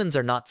 The humans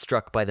are not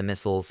struck by the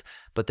missiles,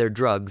 but their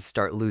drugs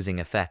start losing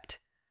effect.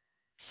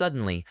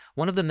 Suddenly,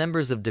 one of the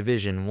members of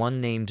Division 1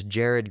 named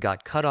Jared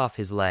got cut off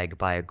his leg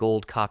by a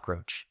gold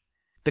cockroach.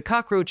 The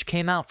cockroach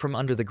came out from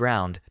under the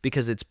ground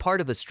because it's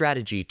part of a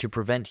strategy to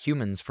prevent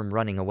humans from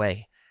running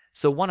away.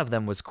 So one of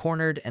them was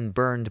cornered and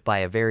burned by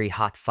a very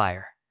hot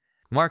fire.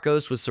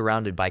 Marcos was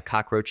surrounded by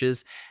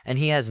cockroaches, and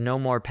he has no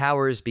more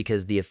powers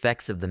because the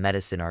effects of the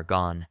medicine are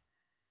gone.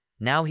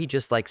 Now he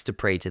just likes to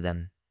pray to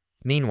them.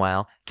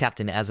 Meanwhile,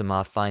 Captain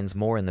Asimov finds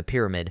more in the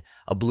pyramid,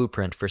 a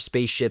blueprint for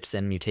spaceships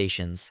and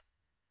mutations.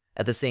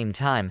 At the same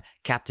time,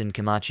 Captain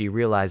Kamachi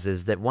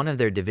realizes that one of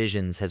their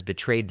divisions has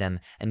betrayed them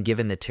and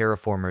given the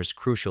terraformers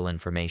crucial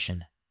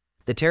information.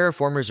 The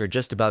terraformers are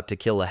just about to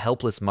kill a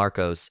helpless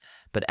Marcos,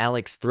 but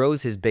Alex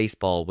throws his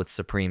baseball with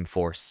supreme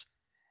force.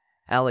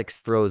 Alex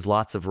throws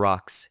lots of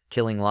rocks,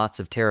 killing lots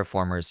of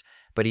terraformers,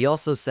 but he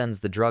also sends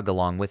the drug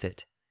along with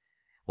it.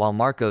 While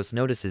Marcos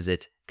notices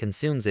it,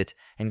 consumes it,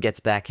 and gets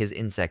back his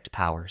insect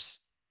powers.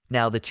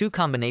 Now the two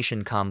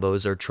combination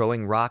combos are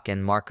throwing rock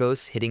and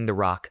Marcos hitting the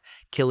rock,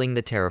 killing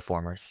the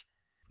terraformers.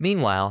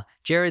 Meanwhile,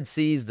 Jared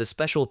sees the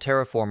special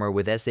terraformer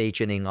with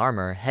SH-ing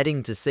armor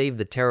heading to save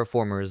the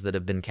terraformers that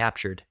have been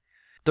captured.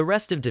 The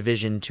rest of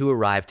Division 2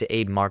 arrive to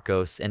aid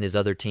Marcos and his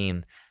other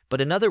team,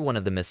 but another one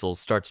of the missiles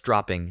starts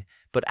dropping,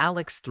 but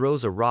Alex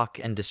throws a rock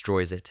and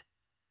destroys it.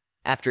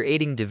 After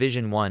aiding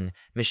Division 1,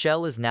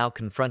 Michelle is now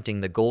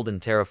confronting the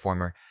golden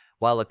terraformer,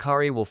 while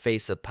Akari will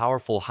face a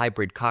powerful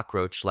hybrid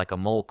cockroach like a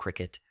mole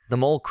cricket. The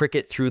mole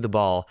cricket threw the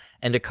ball,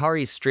 and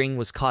Akari's string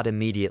was caught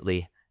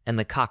immediately, and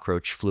the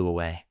cockroach flew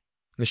away.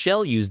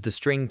 Michelle used the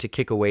string to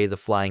kick away the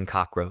flying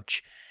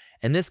cockroach.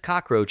 And this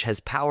cockroach has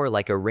power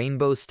like a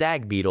rainbow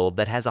stag beetle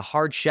that has a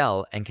hard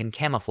shell and can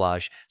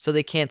camouflage so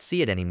they can't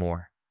see it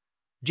anymore.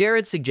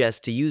 Jared suggests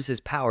to use his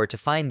power to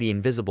find the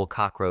invisible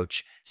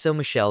cockroach, so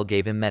Michelle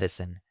gave him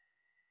medicine.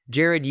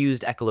 Jared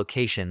used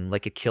echolocation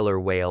like a killer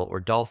whale or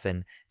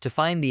dolphin to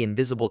find the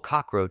invisible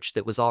cockroach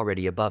that was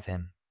already above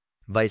him.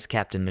 Vice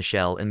Captain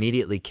Michelle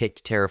immediately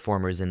kicked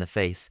terraformers in the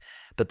face,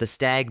 but the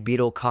stag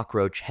beetle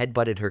cockroach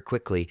headbutted her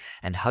quickly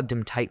and hugged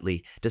him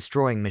tightly,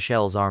 destroying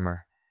Michelle's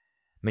armor.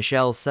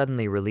 Michelle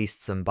suddenly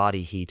released some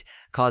body heat,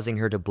 causing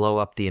her to blow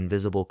up the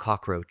invisible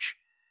cockroach.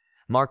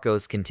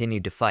 Marcos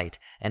continued to fight,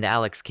 and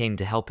Alex came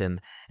to help him,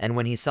 and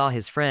when he saw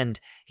his friend,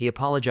 he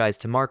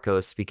apologized to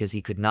Marcos because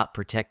he could not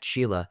protect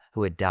Sheila,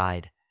 who had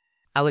died.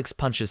 Alex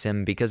punches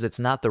him because it's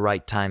not the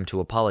right time to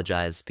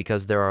apologize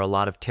because there are a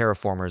lot of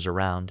terraformers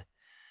around.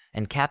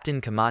 And Captain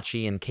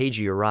Kamachi and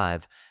Keiji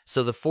arrive,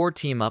 so the four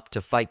team up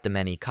to fight the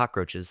many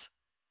cockroaches.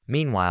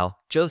 Meanwhile,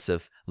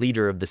 Joseph,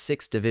 leader of the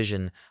 6th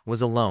Division,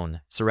 was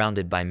alone,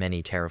 surrounded by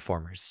many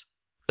terraformers.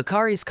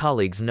 Akari's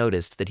colleagues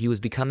noticed that he was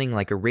becoming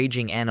like a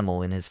raging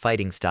animal in his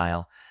fighting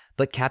style,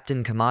 but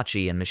Captain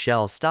Kamachi and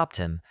Michelle stopped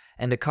him,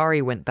 and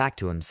Akari went back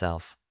to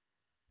himself.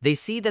 They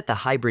see that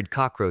the hybrid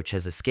cockroach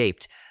has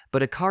escaped,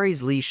 but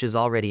Akari's leash is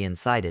already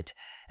inside it,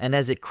 and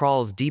as it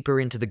crawls deeper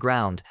into the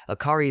ground,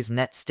 Akari's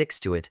net sticks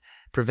to it,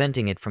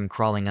 preventing it from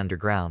crawling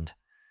underground.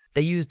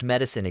 They used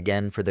medicine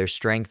again for their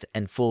strength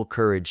and full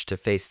courage to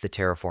face the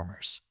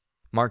terraformers.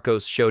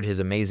 Marcos showed his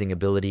amazing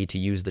ability to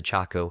use the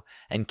Chaco,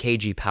 and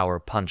Keiji power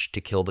punched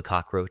to kill the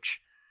cockroach.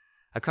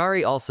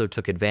 Akari also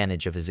took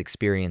advantage of his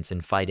experience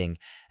in fighting,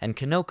 and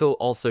Kanoko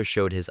also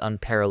showed his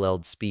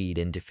unparalleled speed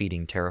in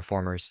defeating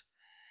terraformers.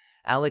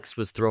 Alex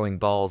was throwing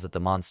balls at the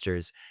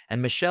monsters,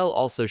 and Michelle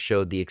also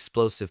showed the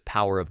explosive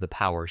power of the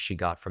power she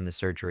got from the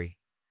surgery.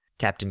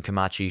 Captain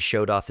Kamachi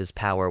showed off his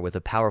power with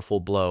a powerful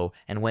blow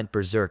and went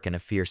berserk in a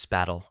fierce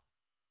battle.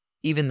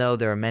 Even though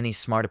there are many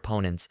smart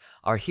opponents,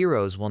 our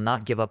heroes will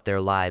not give up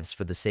their lives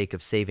for the sake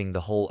of saving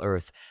the whole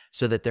Earth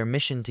so that their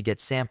mission to get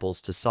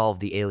samples to solve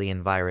the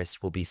alien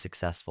virus will be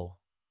successful.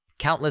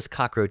 Countless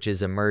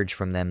cockroaches emerge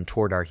from them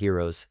toward our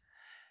heroes,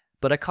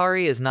 but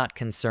Akari is not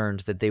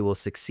concerned that they will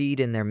succeed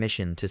in their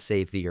mission to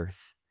save the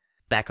Earth.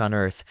 Back on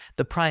Earth,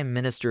 the Prime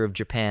Minister of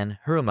Japan,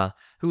 Hiruma,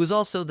 who was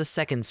also the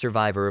second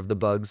survivor of the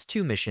Bugs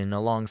 2 mission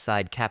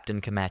alongside Captain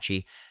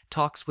Komachi,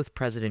 talks with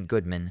President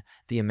Goodman,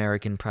 the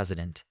American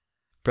president.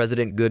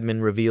 President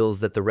Goodman reveals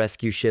that the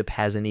rescue ship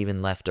hasn't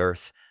even left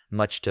Earth,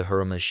 much to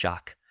Hiruma's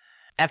shock.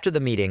 After the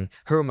meeting,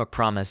 Hiruma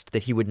promised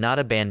that he would not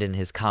abandon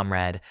his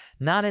comrade,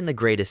 not in the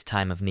greatest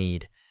time of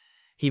need.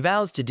 He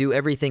vows to do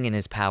everything in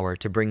his power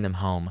to bring them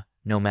home,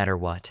 no matter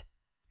what.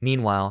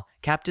 Meanwhile,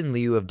 Captain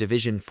Liu of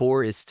Division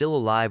 4 is still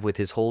alive with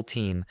his whole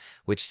team,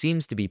 which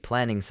seems to be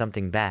planning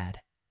something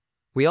bad.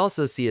 We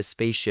also see a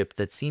spaceship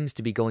that seems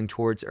to be going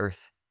towards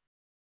Earth.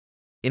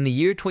 In the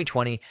year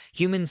 2020,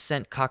 humans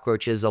sent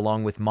cockroaches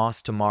along with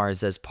moss to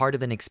Mars as part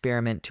of an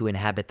experiment to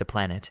inhabit the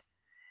planet.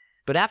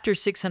 But after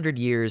 600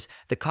 years,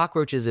 the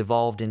cockroaches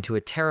evolved into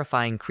a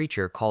terrifying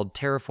creature called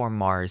Terraform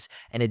Mars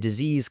and a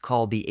disease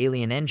called the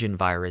alien engine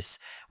virus,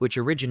 which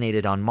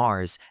originated on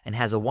Mars and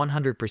has a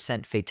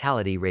 100%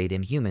 fatality rate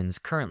in humans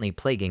currently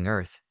plaguing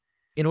Earth.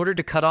 In order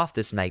to cut off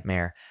this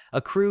nightmare,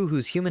 a crew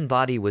whose human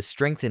body was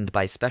strengthened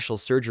by special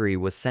surgery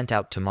was sent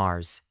out to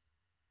Mars.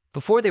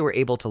 Before they were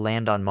able to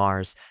land on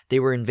Mars, they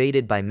were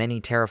invaded by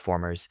many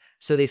terraformers,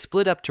 so they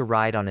split up to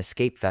ride on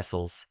escape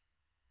vessels.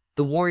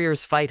 The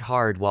warriors fight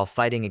hard while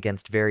fighting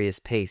against various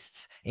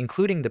pastes,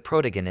 including the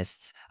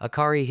protagonists,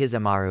 Akari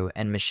Hizamaru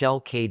and Michelle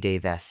K.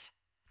 Davis.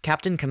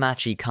 Captain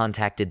Komachi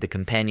contacted the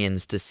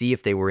companions to see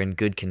if they were in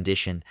good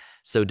condition,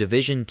 so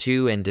Division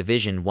 2 and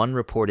Division 1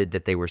 reported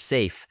that they were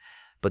safe,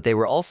 but they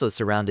were also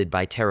surrounded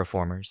by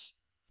terraformers.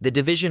 The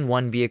Division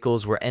 1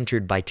 vehicles were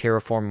entered by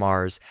Terraform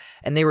Mars,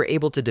 and they were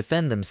able to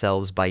defend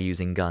themselves by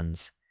using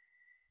guns.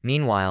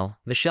 Meanwhile,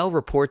 Michelle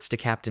reports to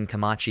Captain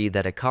Komachi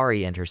that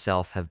Akari and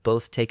herself have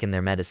both taken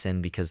their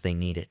medicine because they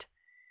need it.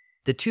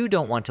 The two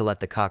don't want to let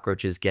the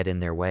cockroaches get in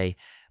their way,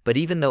 but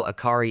even though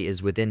Akari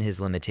is within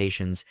his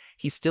limitations,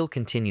 he still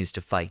continues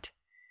to fight.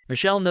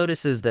 Michelle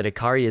notices that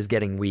Akari is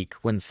getting weak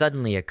when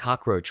suddenly a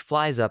cockroach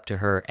flies up to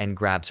her and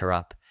grabs her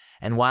up,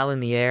 and while in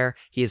the air,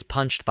 he is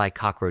punched by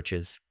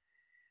cockroaches.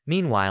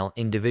 Meanwhile,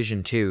 in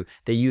Division 2,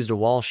 they used a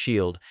wall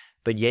shield,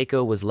 but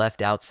Yako was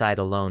left outside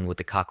alone with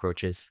the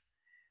cockroaches.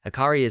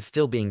 Akari is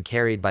still being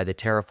carried by the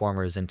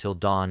terraformers until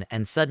dawn,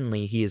 and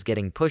suddenly he is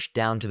getting pushed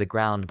down to the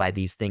ground by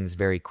these things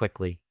very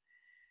quickly.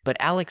 But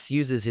Alex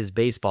uses his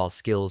baseball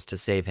skills to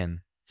save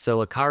him,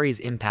 so Akari's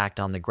impact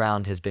on the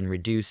ground has been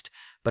reduced,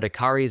 but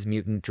Akari's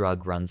mutant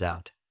drug runs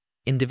out.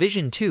 In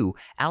Division 2,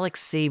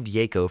 Alex saved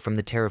Yako from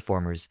the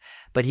terraformers,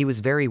 but he was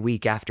very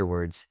weak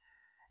afterwards.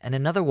 And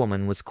another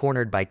woman was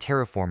cornered by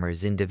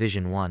terraformers in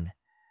Division 1.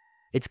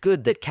 It's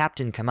good that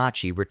Captain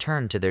Komachi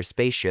returned to their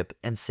spaceship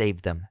and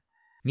saved them.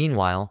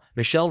 Meanwhile,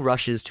 Michelle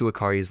rushes to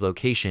Akari's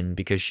location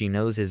because she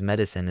knows his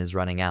medicine is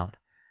running out.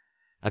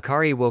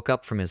 Akari woke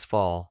up from his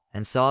fall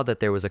and saw that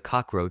there was a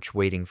cockroach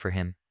waiting for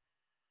him.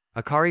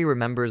 Akari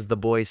remembers the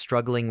boy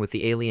struggling with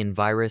the alien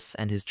virus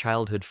and his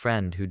childhood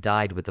friend who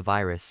died with the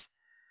virus.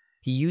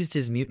 He used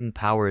his mutant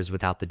powers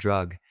without the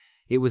drug.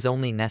 It was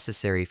only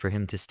necessary for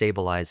him to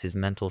stabilize his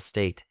mental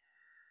state.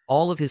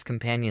 All of his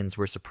companions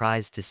were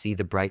surprised to see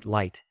the bright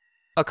light.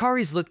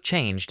 Akari's look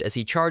changed as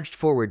he charged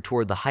forward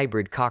toward the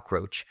hybrid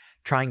cockroach,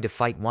 trying to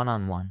fight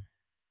one-on-one.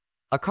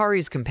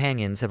 Akari's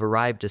companions have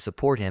arrived to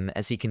support him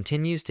as he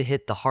continues to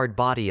hit the hard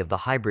body of the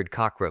hybrid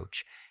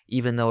cockroach,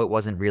 even though it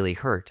wasn't really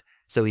hurt,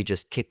 so he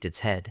just kicked its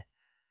head.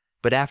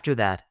 But after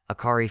that,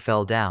 Akari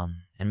fell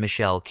down, and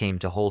Michelle came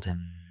to hold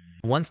him.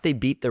 Once they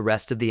beat the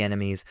rest of the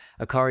enemies,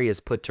 Akari is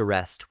put to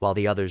rest while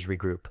the others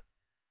regroup.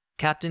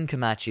 Captain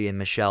Komachi and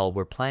Michelle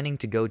were planning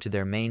to go to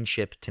their main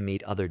ship to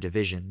meet other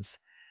divisions.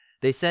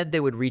 They said they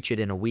would reach it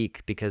in a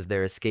week because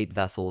their escape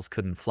vessels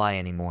couldn't fly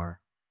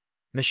anymore.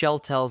 Michelle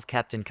tells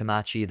Captain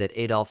Komachi that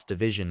Adolf's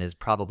division is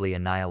probably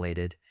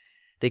annihilated.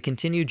 They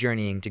continue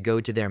journeying to go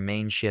to their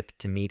main ship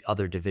to meet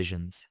other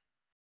divisions.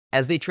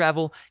 As they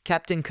travel,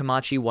 Captain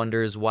Komachi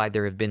wonders why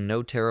there have been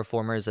no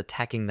terraformers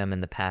attacking them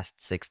in the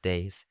past 6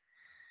 days.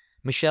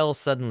 Michelle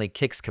suddenly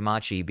kicks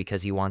Komachi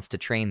because he wants to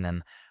train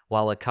them,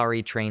 while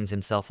Akari trains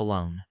himself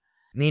alone.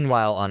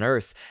 Meanwhile, on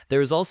Earth,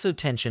 there is also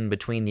tension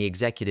between the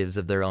executives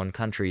of their own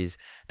countries,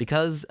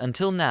 because,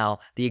 until now,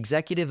 the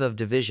executive of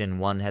Division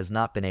 1 has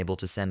not been able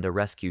to send a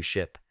rescue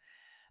ship.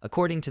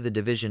 According to the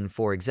Division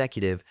 4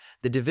 executive,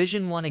 the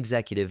Division 1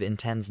 executive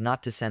intends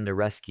not to send a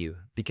rescue,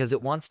 because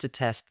it wants to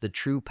test the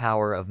true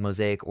power of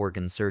mosaic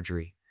organ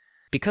surgery.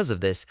 Because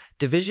of this,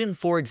 Division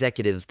 4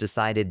 executives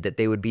decided that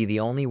they would be the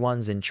only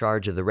ones in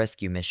charge of the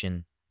rescue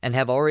mission, and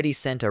have already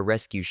sent a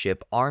rescue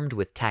ship armed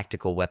with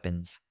tactical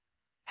weapons.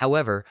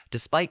 However,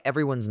 despite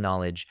everyone's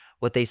knowledge,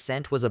 what they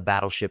sent was a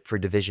battleship for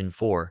Division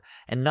 4,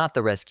 and not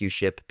the rescue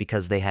ship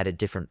because they had a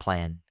different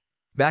plan.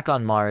 Back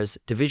on Mars,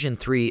 Division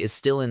 3 is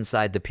still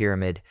inside the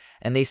pyramid,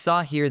 and they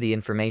saw here the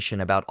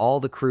information about all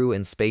the crew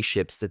and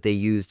spaceships that they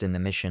used in the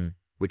mission,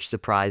 which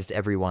surprised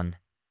everyone.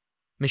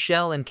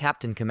 Michelle and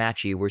Captain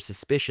Komachi were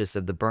suspicious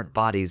of the burnt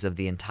bodies of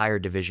the entire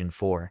Division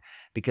 4,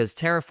 because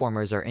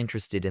terraformers are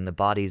interested in the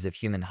bodies of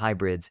human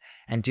hybrids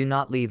and do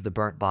not leave the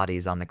burnt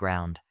bodies on the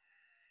ground.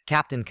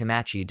 Captain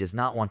Komachi does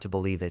not want to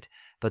believe it,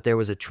 but there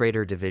was a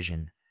traitor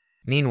division.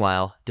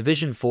 Meanwhile,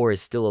 Division 4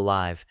 is still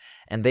alive,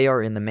 and they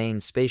are in the main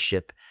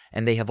spaceship,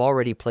 and they have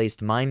already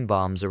placed mine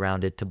bombs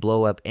around it to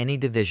blow up any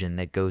division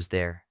that goes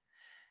there.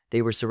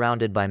 They were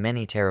surrounded by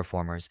many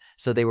terraformers,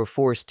 so they were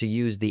forced to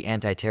use the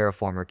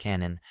anti-terraformer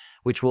cannon,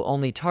 which will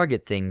only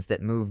target things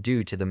that move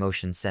due to the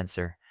motion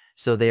sensor,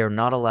 so they are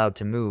not allowed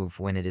to move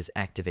when it is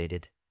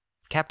activated.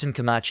 Captain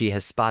Komachi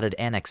has spotted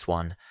Annex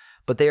 1,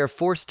 but they are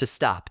forced to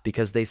stop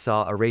because they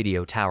saw a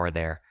radio tower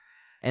there.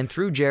 And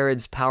through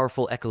Jared's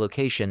powerful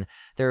echolocation,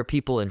 there are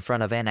people in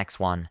front of Annex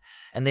 1,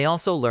 and they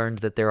also learned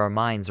that there are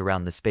mines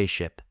around the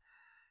spaceship.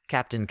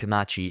 Captain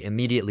Komachi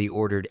immediately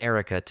ordered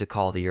Erica to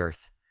call the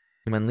Earth.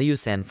 When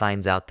Liu-san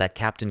finds out that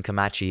Captain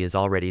Komachi is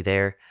already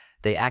there,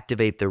 they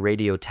activate the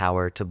radio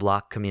tower to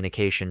block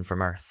communication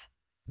from Earth.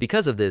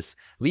 Because of this,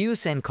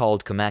 Liu-san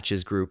called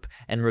Komachi's group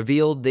and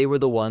revealed they were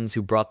the ones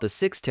who brought the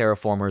 6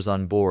 terraformers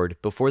on board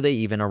before they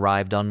even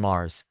arrived on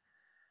Mars.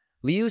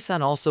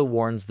 Liu-san also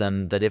warns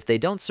them that if they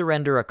don't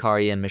surrender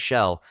Akari and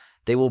Michelle,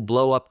 they will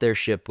blow up their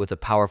ship with a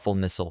powerful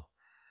missile.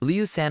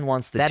 Liu-san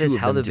wants the two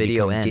of them to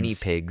become guinea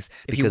pigs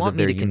because of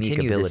their unique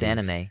abilities.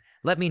 Anime,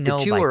 let me know.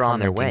 The two are on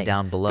their way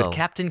down below. But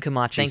Captain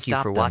Komachi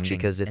stopped them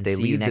because if they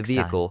leave the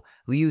vehicle,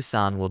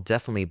 Liu-san will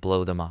definitely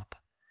blow them up.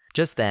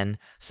 Just then,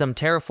 some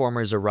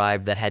terraformers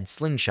arrived that had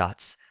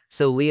slingshots,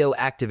 so Leo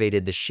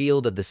activated the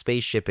shield of the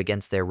spaceship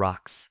against their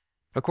rocks.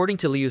 According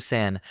to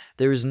Liu-san,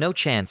 there is no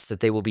chance that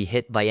they will be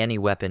hit by any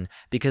weapon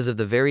because of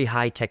the very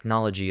high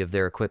technology of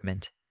their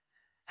equipment.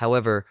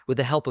 However, with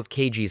the help of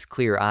Keiji's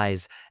clear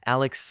eyes,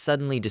 Alex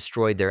suddenly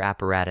destroyed their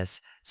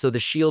apparatus, so the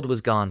shield was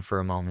gone for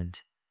a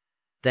moment.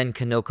 Then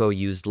Kanoko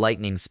used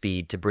lightning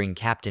speed to bring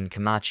Captain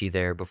Komachi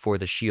there before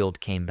the shield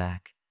came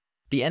back.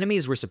 The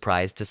enemies were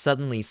surprised to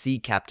suddenly see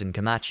Captain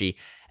Komachi,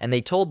 and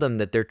they told them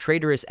that their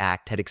traitorous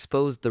act had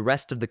exposed the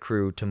rest of the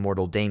crew to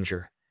mortal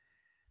danger.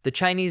 The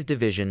Chinese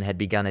division had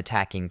begun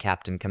attacking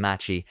Captain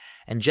Komachi,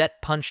 and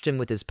Jet punched him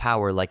with his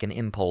power like an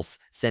impulse,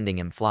 sending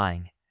him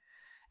flying.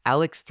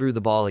 Alex threw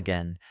the ball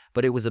again,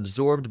 but it was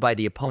absorbed by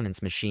the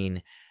opponent's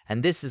machine,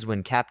 and this is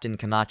when Captain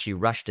Komachi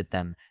rushed at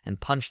them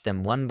and punched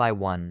them one by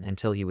one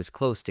until he was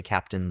close to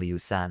Captain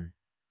Liu-san.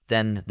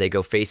 Then they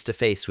go face to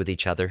face with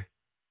each other.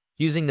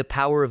 Using the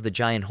power of the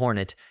giant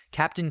hornet,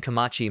 Captain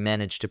Komachi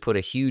managed to put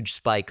a huge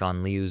spike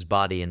on Liu's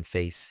body and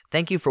face.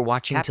 Thank you for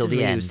watching till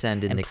the end,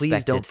 and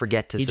please don't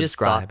forget to subscribe. He just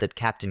thought that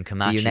Captain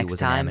Komachi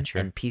was an amateur.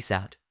 And peace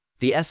out.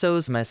 The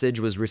SO's message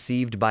was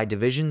received by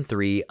Division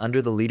 3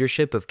 under the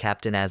leadership of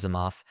Captain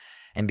Asimov,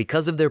 and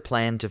because of their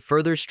plan to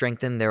further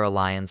strengthen their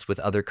alliance with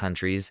other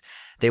countries,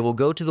 they will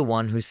go to the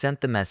one who sent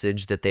the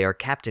message that they are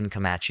Captain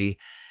Komachi,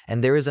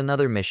 and there is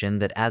another mission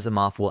that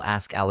Asimov will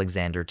ask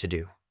Alexander to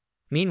do.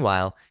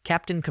 Meanwhile,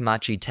 Captain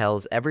Komachi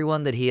tells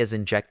everyone that he has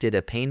injected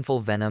a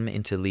painful venom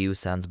into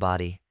Liu-san's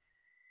body.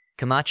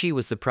 Komachi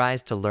was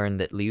surprised to learn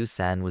that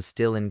Liu-san was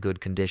still in good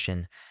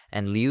condition,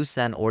 and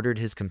Liu-san ordered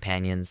his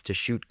companions to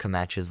shoot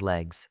Komachi's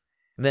legs.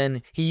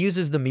 Then, he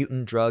uses the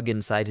mutant drug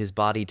inside his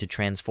body to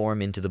transform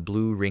into the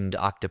blue-ringed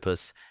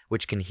octopus,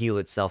 which can heal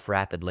itself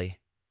rapidly.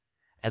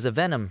 As a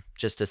venom,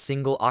 just a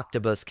single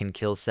octopus can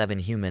kill 7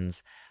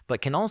 humans,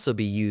 but can also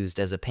be used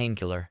as a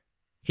painkiller.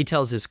 He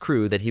tells his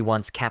crew that he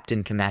wants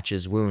Captain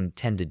Komachi's wound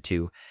tended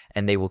to,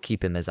 and they will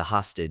keep him as a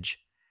hostage.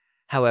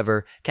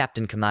 However,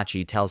 Captain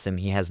Komachi tells him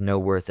he has no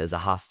worth as a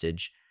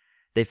hostage.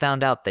 They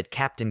found out that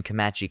Captain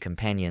Komachi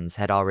companions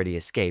had already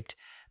escaped,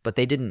 but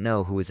they didn't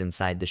know who was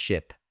inside the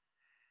ship.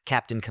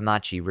 Captain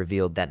Komachi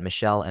revealed that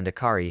Michelle and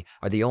Akari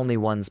are the only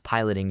ones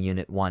piloting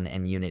Unit 1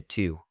 and Unit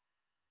 2.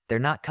 They're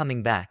not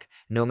coming back,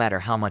 no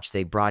matter how much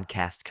they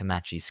broadcast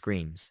Komachi's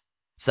screams.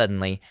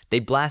 Suddenly, they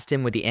blast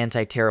him with the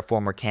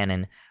anti-terraformer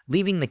cannon,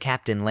 leaving the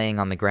captain laying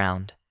on the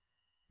ground.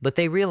 But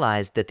they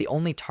realized that the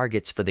only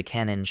targets for the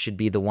cannon should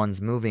be the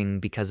ones moving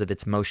because of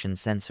its motion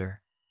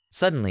sensor.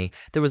 Suddenly,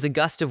 there was a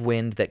gust of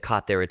wind that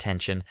caught their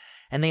attention,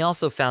 and they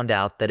also found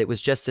out that it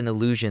was just an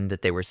illusion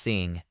that they were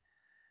seeing.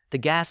 The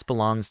gas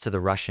belongs to the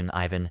Russian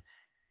Ivan.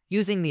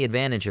 Using the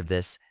advantage of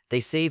this,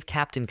 they save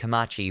Captain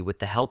Komachi with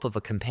the help of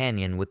a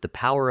companion with the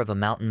power of a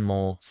mountain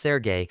mole,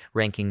 Sergei,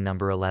 ranking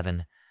number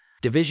 11.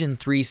 Division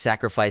 3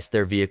 sacrificed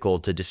their vehicle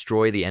to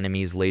destroy the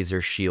enemy's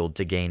laser shield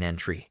to gain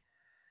entry.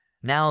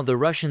 Now, the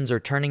Russians are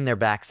turning their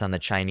backs on the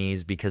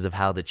Chinese because of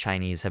how the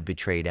Chinese have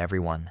betrayed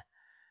everyone.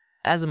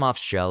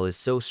 Asimov's shell is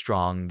so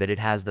strong that it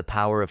has the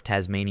power of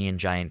Tasmanian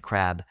giant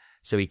crab,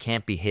 so he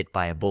can't be hit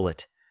by a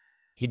bullet.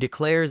 He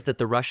declares that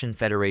the Russian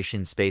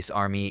Federation Space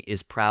Army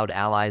is proud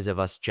allies of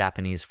us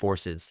Japanese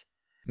forces.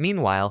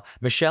 Meanwhile,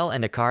 Michelle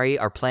and Akari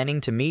are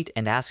planning to meet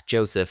and ask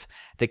Joseph,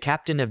 the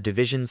captain of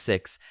Division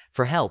 6,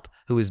 for help,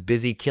 who is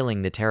busy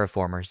killing the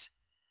terraformers.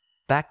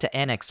 Back to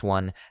Annex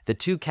 1, the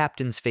two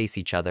captains face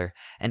each other,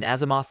 and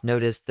Asimov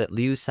noticed that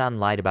Liu-san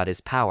lied about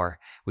his power,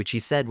 which he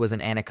said was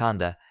an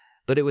anaconda,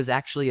 but it was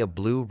actually a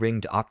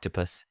blue-ringed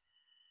octopus.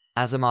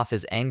 Asimov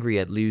is angry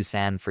at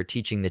Liu-san for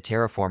teaching the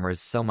terraformers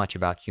so much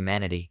about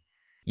humanity.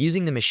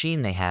 Using the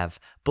machine they have,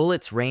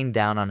 bullets rained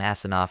down on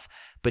Asimov,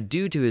 but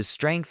due to his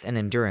strength and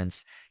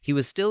endurance, he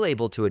was still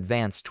able to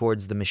advance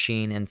towards the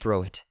machine and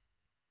throw it.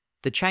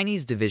 The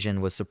Chinese division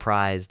was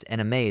surprised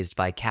and amazed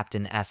by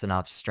Captain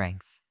Asimov's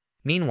strength.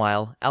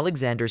 Meanwhile,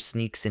 Alexander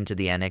sneaks into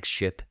the annex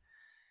ship.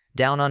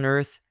 Down on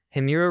Earth,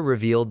 Himura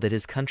revealed that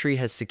his country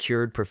has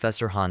secured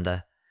Professor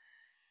Honda.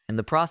 In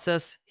the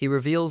process, he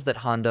reveals that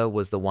Honda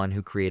was the one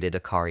who created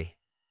Akari.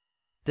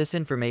 This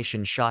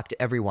information shocked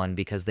everyone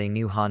because they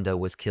knew Honda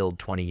was killed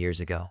 20 years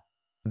ago.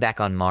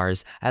 Back on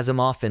Mars,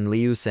 Asimov and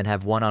Liu San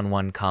have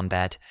one-on-one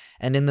combat,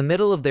 and in the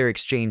middle of their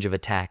exchange of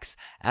attacks,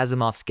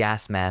 Asimov's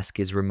gas mask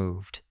is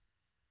removed.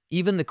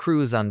 Even the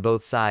crews on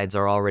both sides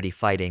are already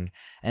fighting,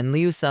 and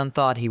Liu San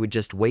thought he would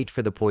just wait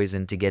for the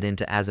poison to get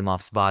into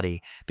Asimov's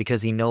body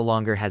because he no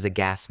longer has a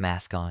gas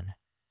mask on.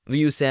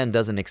 Liu San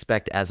doesn't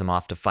expect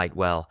Asimov to fight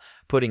well,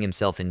 putting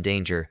himself in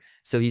danger,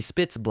 so he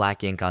spits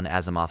black ink on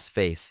Asimov's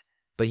face,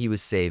 but he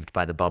was saved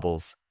by the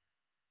bubbles.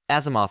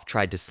 Asimov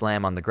tried to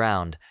slam on the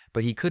ground,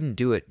 but he couldn't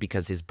do it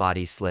because his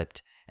body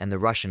slipped, and the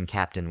Russian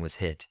captain was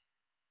hit.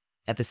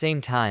 At the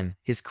same time,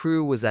 his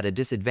crew was at a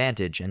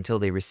disadvantage until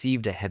they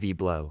received a heavy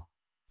blow.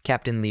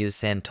 Captain Liu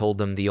San told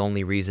them the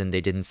only reason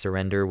they didn't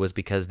surrender was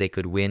because they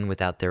could win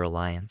without their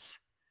alliance.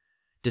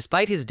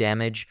 Despite his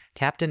damage,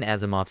 Captain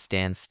Asimov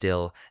stands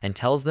still and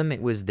tells them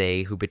it was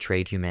they who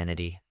betrayed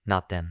humanity,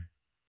 not them.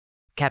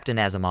 Captain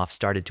Asimov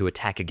started to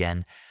attack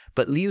again,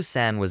 but Liu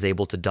San was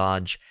able to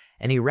dodge,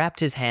 and he wrapped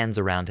his hands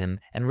around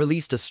him and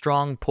released a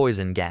strong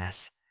poison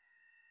gas.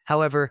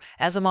 However,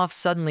 Asimov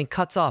suddenly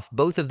cuts off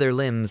both of their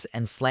limbs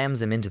and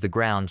slams him into the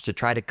ground to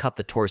try to cut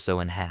the torso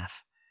in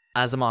half.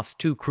 Asimov's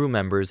 2 crew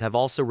members have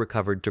also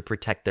recovered to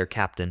protect their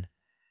captain.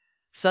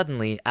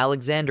 Suddenly,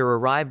 Alexander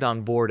arrived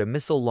on board a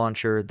missile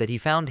launcher that he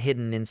found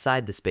hidden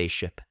inside the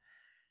spaceship.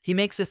 He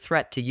makes a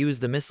threat to use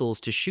the missiles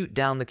to shoot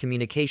down the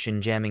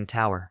communication jamming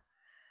tower.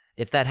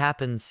 If that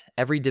happens,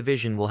 every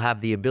division will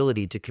have the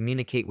ability to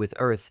communicate with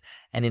Earth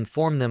and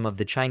inform them of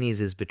the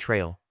Chinese's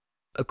betrayal.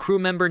 A crew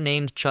member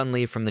named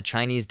Chun-Li from the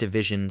Chinese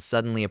division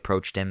suddenly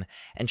approached him,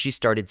 and she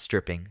started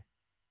stripping.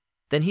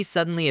 Then he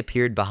suddenly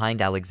appeared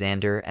behind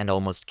Alexander and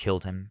almost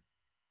killed him.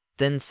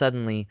 Then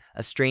suddenly,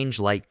 a strange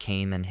light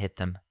came and hit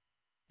them.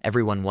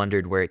 Everyone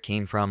wondered where it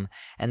came from,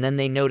 and then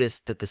they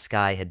noticed that the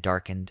sky had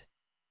darkened.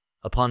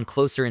 Upon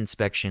closer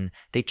inspection,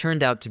 they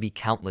turned out to be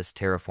countless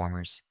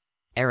terraformers.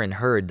 Aaron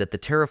heard that the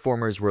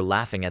terraformers were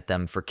laughing at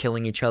them for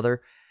killing each other,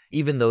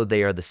 even though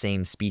they are the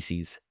same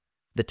species.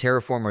 The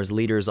terraformers'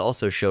 leaders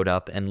also showed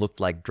up and looked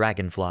like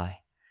Dragonfly.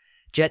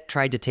 Jet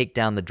tried to take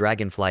down the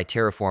Dragonfly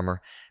terraformer,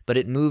 but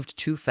it moved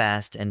too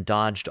fast and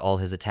dodged all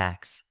his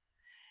attacks.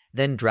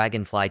 Then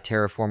Dragonfly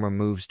terraformer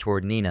moves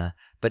toward Nina,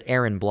 but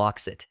Aaron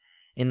blocks it.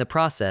 In the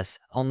process,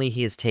 only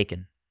he is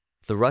taken.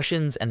 The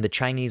Russians and the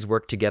Chinese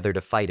work together to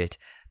fight it,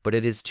 but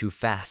it is too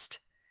fast.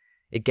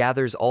 It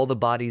gathers all the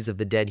bodies of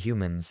the dead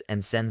humans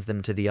and sends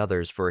them to the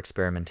others for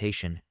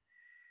experimentation.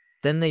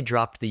 Then they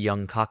dropped the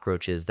young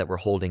cockroaches that were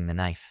holding the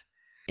knife.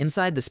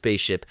 Inside the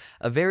spaceship,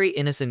 a very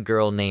innocent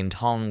girl named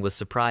Hong was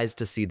surprised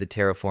to see the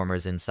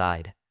terraformers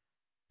inside.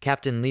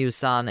 Captain Liu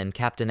San and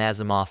Captain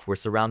Asimov were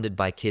surrounded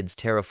by kids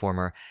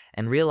terraformer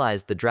and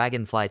realized the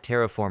Dragonfly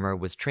terraformer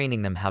was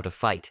training them how to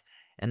fight,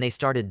 and they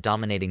started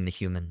dominating the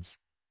humans.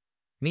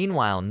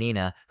 Meanwhile,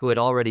 Nina, who had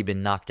already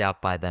been knocked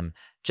out by them,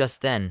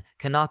 just then,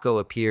 Kanako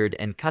appeared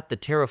and cut the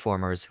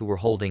terraformers who were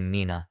holding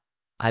Nina.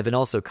 Ivan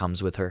also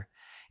comes with her.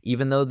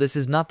 Even though this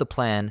is not the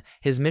plan,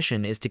 his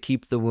mission is to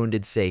keep the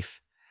wounded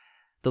safe.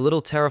 The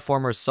little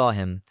terraformers saw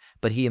him,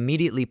 but he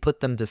immediately put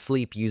them to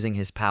sleep using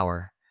his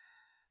power.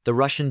 The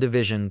Russian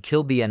division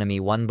killed the enemy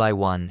one by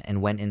one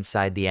and went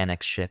inside the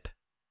annex ship.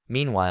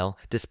 Meanwhile,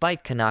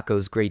 despite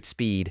Kanako's great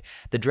speed,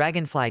 the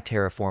Dragonfly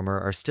terraformer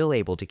are still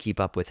able to keep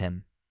up with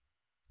him.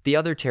 The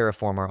other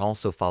terraformer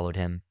also followed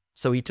him,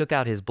 so he took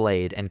out his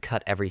blade and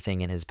cut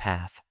everything in his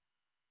path.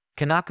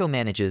 Kanako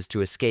manages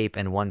to escape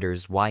and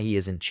wonders why he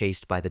isn't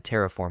chased by the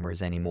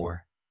terraformers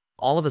anymore.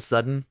 All of a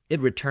sudden, it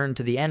returned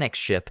to the annex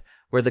ship,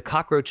 where the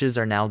cockroaches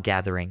are now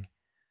gathering.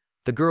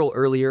 The girl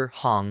earlier,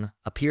 Hong,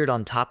 appeared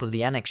on top of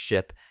the annex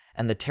ship,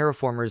 and the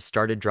terraformers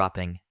started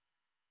dropping.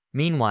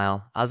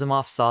 Meanwhile,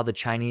 Asimov saw the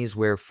Chinese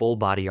wear full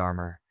body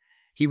armor.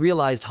 He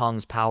realized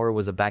Hong's power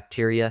was a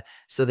bacteria,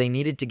 so they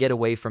needed to get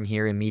away from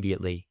here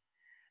immediately.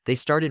 They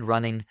started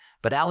running,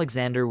 but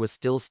Alexander was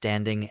still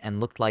standing and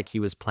looked like he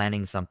was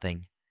planning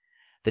something.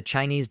 The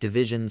Chinese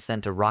division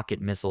sent a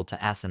rocket missile to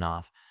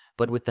Asimov,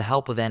 but with the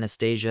help of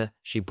Anastasia,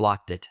 she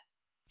blocked it.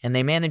 And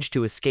they managed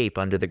to escape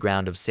under the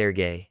ground of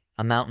Sergei,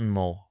 a mountain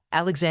mole.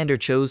 Alexander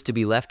chose to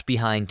be left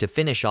behind to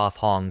finish off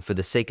Hong for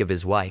the sake of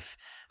his wife,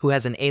 who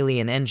has an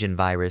alien engine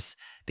virus,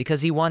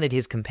 because he wanted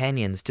his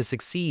companions to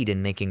succeed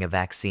in making a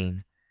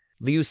vaccine.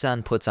 Liu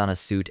San puts on a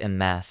suit and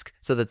mask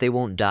so that they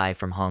won't die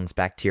from Hong's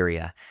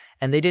bacteria,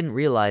 and they didn't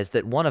realize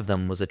that one of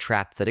them was a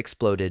trap that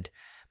exploded,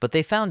 but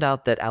they found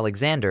out that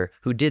Alexander,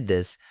 who did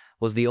this,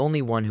 was the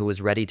only one who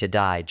was ready to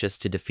die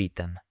just to defeat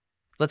them.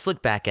 Let's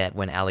look back at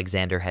when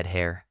Alexander had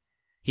hair.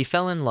 He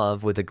fell in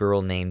love with a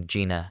girl named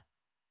Gina.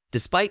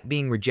 Despite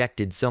being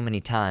rejected so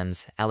many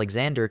times,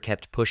 Alexander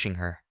kept pushing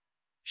her.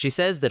 She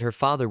says that her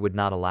father would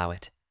not allow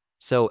it.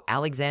 So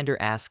Alexander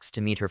asks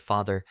to meet her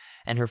father,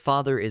 and her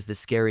father is the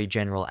scary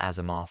General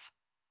Asimov.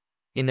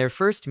 In their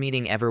first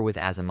meeting ever with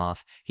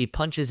Asimov, he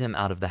punches him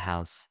out of the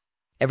house.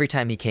 Every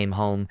time he came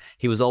home,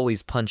 he was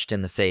always punched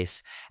in the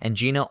face, and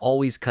Gina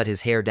always cut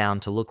his hair down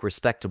to look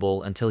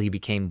respectable until he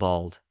became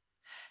bald.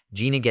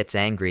 Gina gets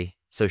angry,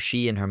 so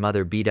she and her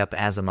mother beat up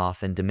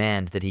Asimov and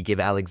demand that he give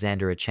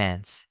Alexander a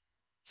chance.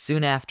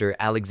 Soon after,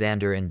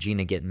 Alexander and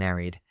Gina get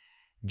married.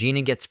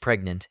 Gina gets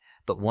pregnant,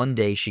 but one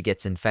day she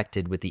gets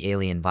infected with the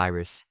alien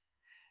virus.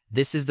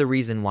 This is the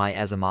reason why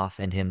Asimov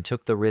and him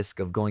took the risk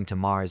of going to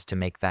Mars to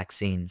make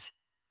vaccines.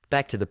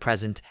 Back to the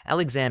present,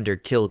 Alexander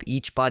killed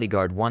each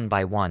bodyguard one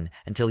by one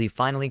until he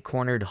finally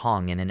cornered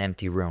Hong in an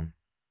empty room.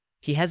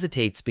 He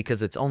hesitates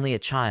because it's only a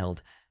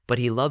child, but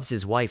he loves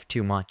his wife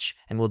too much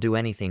and will do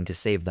anything to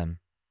save them.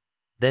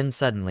 Then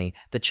suddenly,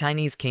 the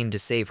Chinese came to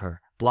save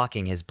her,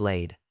 blocking his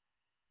blade.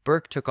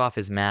 Burke took off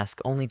his mask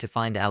only to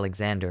find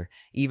Alexander,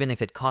 even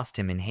if it cost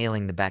him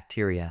inhaling the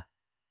bacteria.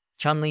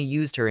 Chun-Li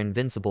used her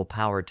invincible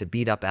power to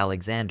beat up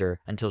Alexander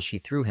until she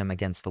threw him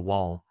against the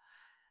wall.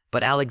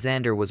 But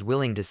Alexander was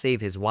willing to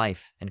save his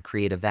wife and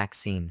create a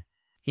vaccine.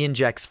 He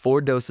injects 4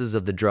 doses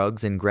of the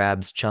drugs and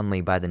grabs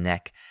Chun-Li by the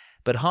neck,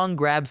 but Hong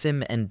grabs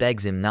him and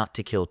begs him not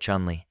to kill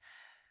Chun-Li.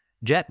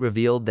 Jet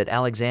revealed that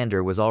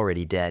Alexander was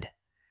already dead.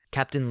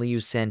 Captain Liu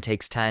Sen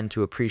takes time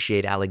to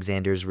appreciate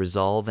Alexander's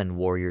resolve and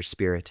warrior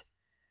spirit.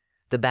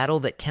 The battle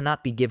that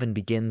cannot be given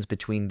begins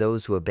between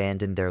those who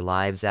abandoned their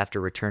lives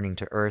after returning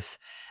to Earth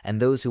and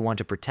those who want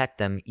to protect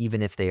them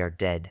even if they are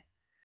dead.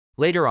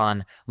 Later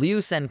on,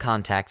 Liu Sen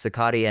contacts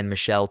Akari and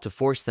Michelle to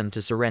force them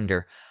to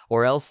surrender,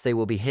 or else they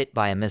will be hit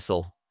by a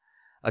missile.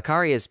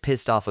 Akari is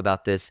pissed off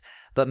about this,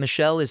 but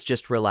Michelle is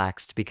just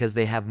relaxed because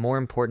they have more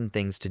important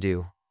things to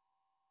do.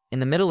 In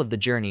the middle of the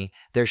journey,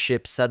 their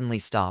ship suddenly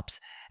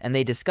stops, and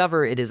they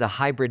discover it is a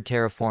hybrid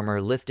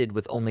terraformer lifted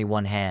with only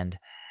one hand.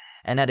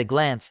 And at a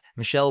glance,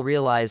 Michelle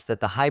realized that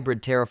the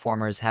hybrid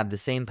terraformers have the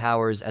same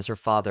powers as her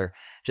father,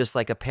 just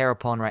like a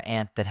paraponra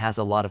ant that has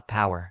a lot of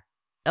power.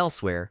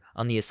 Elsewhere,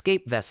 on the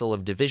escape vessel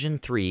of Division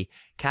 3,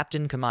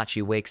 Captain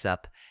Komachi wakes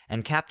up,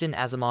 and Captain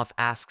Asimov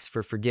asks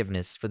for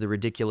forgiveness for the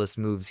ridiculous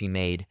moves he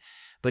made,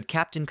 but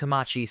Captain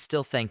Komachi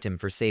still thanked him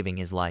for saving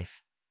his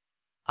life.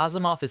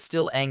 Asimov is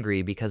still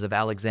angry because of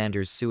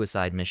Alexander's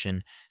suicide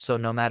mission, so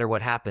no matter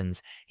what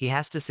happens, he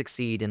has to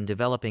succeed in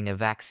developing a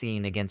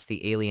vaccine against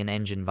the alien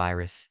engine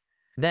virus.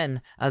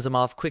 Then,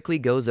 Asimov quickly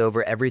goes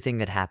over everything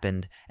that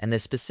happened and the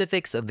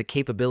specifics of the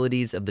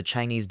capabilities of the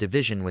Chinese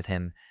division with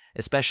him,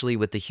 especially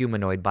with the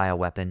humanoid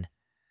bioweapon.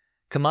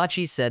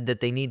 Komachi said that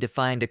they need to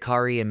find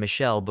Akari and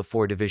Michelle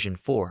before Division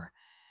 4,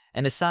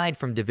 and aside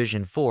from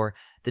Division 4,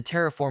 the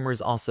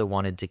terraformers also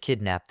wanted to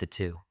kidnap the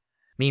two.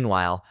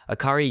 Meanwhile,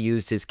 Akari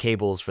used his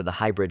cables for the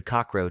hybrid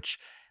cockroach,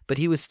 but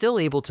he was still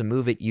able to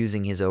move it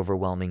using his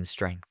overwhelming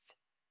strength.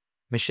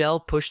 Michelle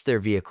pushed their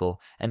vehicle,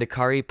 and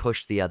Akari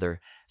pushed the other,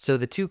 so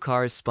the 2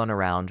 cars spun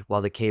around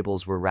while the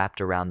cables were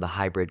wrapped around the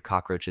hybrid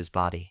cockroach's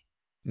body.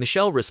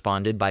 Michelle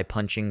responded by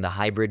punching the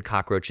hybrid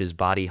cockroach's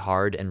body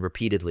hard and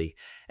repeatedly,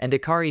 and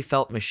Akari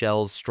felt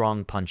Michelle's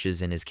strong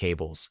punches in his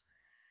cables.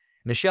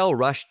 Michelle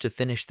rushed to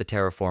finish the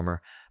terraformer,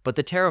 but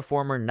the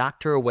terraformer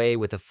knocked her away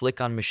with a flick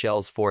on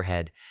Michelle's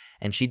forehead,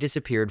 and she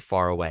disappeared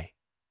far away.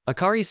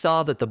 Akari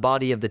saw that the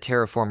body of the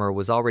terraformer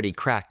was already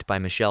cracked by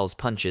Michelle's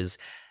punches,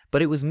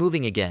 but it was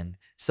moving again,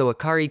 so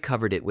Akari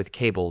covered it with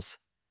cables.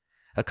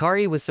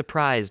 Akari was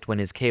surprised when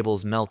his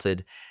cables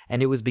melted,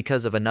 and it was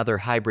because of another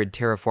hybrid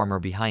terraformer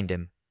behind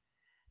him.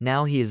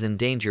 Now he is in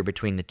danger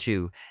between the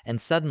two, and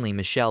suddenly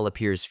Michelle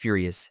appears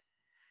furious.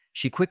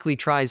 She quickly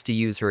tries to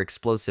use her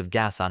explosive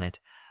gas on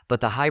it,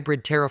 but the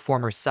hybrid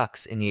terraformer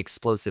sucks in the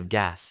explosive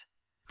gas.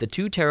 The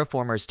 2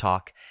 terraformers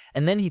talk,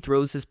 and then he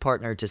throws his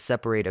partner to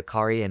separate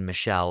Akari and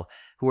Michelle,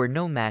 who are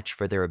no match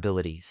for their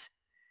abilities.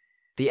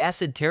 The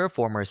acid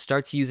terraformer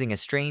starts using a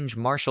strange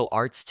martial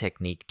arts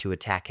technique to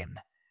attack him.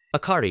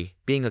 Akari,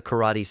 being a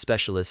karate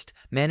specialist,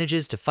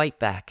 manages to fight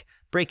back,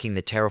 breaking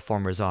the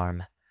terraformer's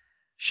arm.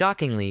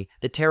 Shockingly,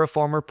 the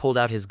terraformer pulled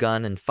out his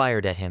gun and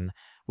fired at him,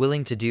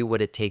 willing to do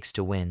what it takes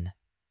to win.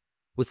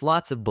 With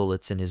lots of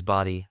bullets in his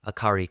body,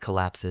 Akari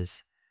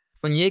collapses.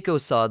 When Yeko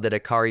saw that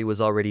Akari was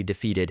already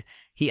defeated,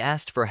 he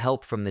asked for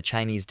help from the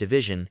Chinese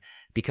division,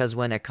 because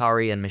when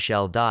Akari and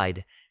Michelle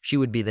died, she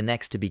would be the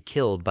next to be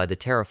killed by the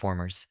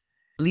terraformers.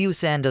 Liu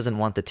San doesn't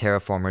want the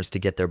terraformers to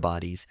get their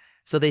bodies,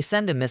 so they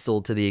send a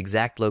missile to the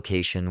exact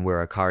location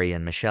where Akari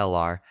and Michelle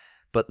are,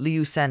 but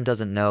Liu San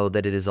doesn't know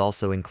that it is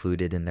also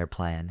included in their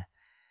plan.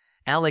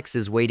 Alex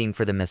is waiting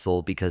for the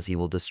missile because he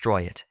will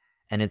destroy it,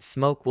 and its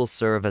smoke will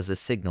serve as a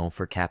signal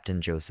for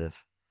Captain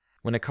Joseph.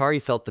 When Akari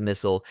felt the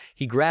missile,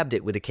 he grabbed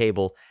it with a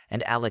cable,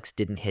 and Alex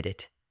didn't hit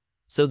it.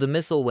 So the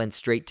missile went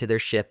straight to their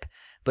ship,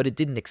 but it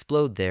didn't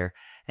explode there,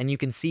 and you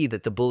can see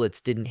that the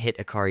bullets didn't hit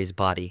Akari's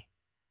body.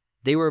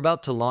 They were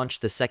about to launch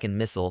the second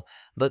missile,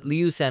 but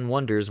Liu San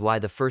wonders why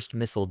the first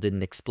missile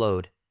didn't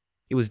explode.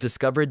 It was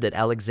discovered that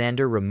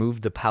Alexander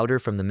removed the powder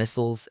from the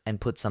missiles and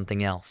put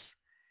something else.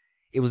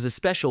 It was a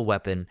special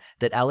weapon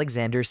that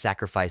Alexander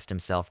sacrificed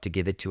himself to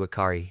give it to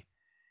Akari.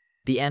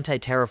 The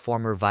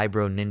anti-terraformer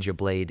Vibro Ninja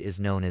Blade is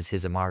known as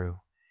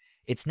Hizamaru.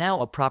 It's now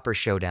a proper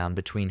showdown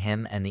between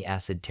him and the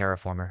acid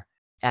terraformer.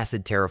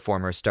 Acid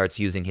terraformer starts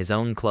using his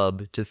own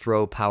club to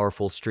throw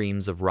powerful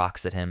streams of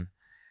rocks at him.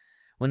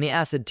 When the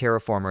acid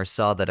terraformer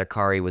saw that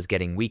Akari was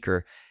getting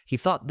weaker, he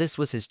thought this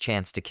was his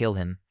chance to kill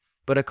him.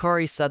 But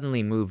Akari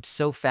suddenly moved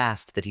so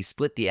fast that he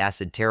split the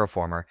acid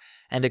terraformer,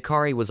 and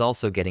Akari was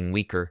also getting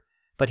weaker,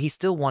 but he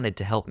still wanted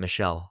to help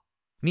Michelle.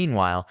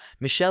 Meanwhile,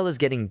 Michelle is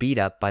getting beat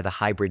up by the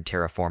hybrid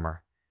terraformer.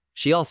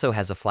 She also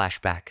has a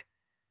flashback.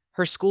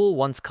 Her school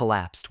once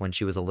collapsed when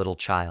she was a little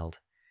child.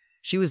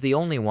 She was the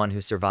only one who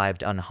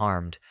survived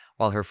unharmed,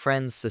 while her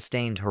friends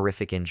sustained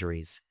horrific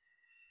injuries.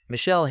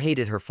 Michelle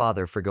hated her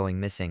father for going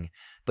missing,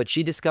 but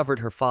she discovered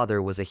her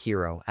father was a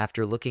hero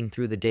after looking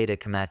through the data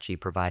Komachi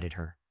provided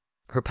her.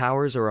 Her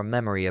powers are a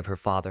memory of her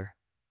father.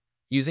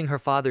 Using her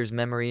father's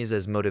memories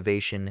as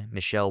motivation,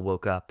 Michelle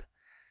woke up.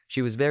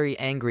 She was very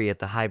angry at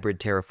the hybrid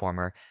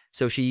terraformer,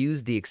 so she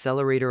used the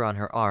accelerator on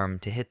her arm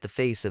to hit the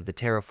face of the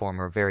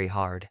terraformer very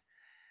hard.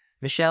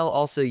 Michelle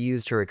also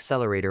used her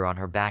accelerator on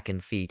her back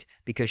and feet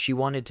because she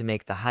wanted to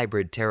make the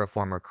hybrid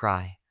terraformer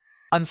cry.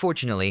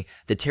 Unfortunately,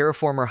 the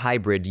terraformer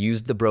hybrid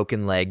used the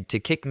broken leg to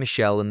kick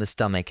Michelle in the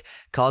stomach,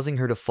 causing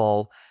her to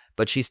fall,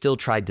 but she still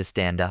tried to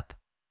stand up.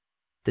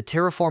 The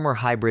terraformer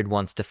hybrid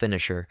wants to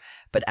finish her,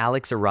 but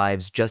Alex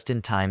arrives just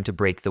in time to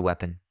break the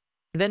weapon.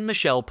 Then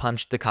Michelle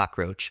punched the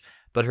cockroach,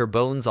 but her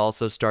bones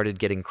also started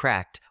getting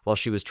cracked while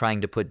she was trying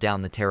to put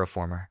down the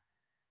terraformer.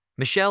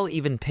 Michelle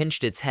even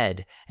pinched its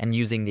head, and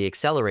using the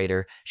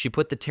accelerator, she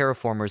put the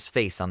terraformer's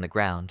face on the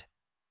ground.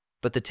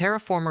 But the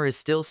terraformer is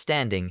still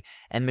standing,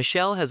 and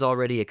Michelle has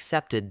already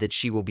accepted that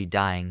she will be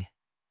dying.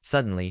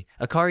 Suddenly,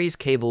 Akari's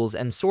cables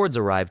and swords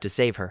arrive to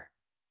save her.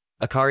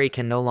 Akari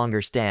can no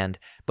longer stand,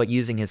 but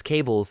using his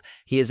cables,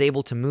 he is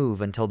able to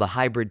move until the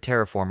hybrid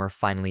terraformer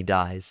finally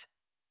dies.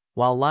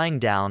 While lying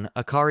down,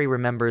 Akari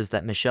remembers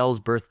that Michelle's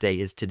birthday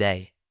is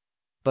today.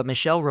 But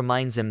Michelle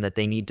reminds him that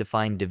they need to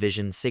find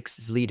Division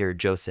 6's leader,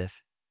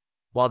 Joseph.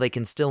 While they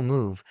can still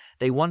move,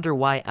 they wonder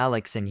why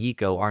Alex and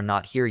Yiko are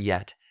not here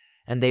yet,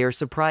 and they are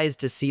surprised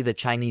to see the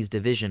Chinese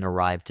division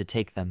arrive to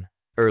take them.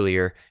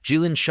 Earlier,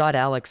 Jilin shot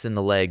Alex in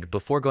the leg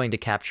before going to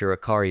capture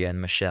Akari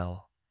and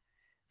Michelle.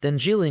 Then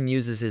Jilin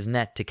uses his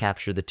net to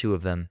capture the two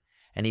of them,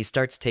 and he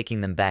starts taking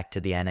them back to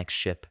the annex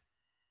ship.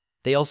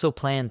 They also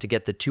plan to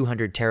get the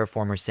 200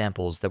 terraformer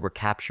samples that were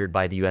captured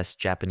by the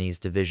US-Japanese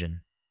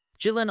division.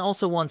 Jilin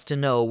also wants to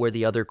know where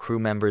the other crew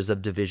members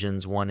of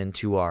Divisions 1 and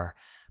 2 are,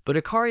 but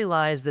Akari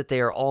lies that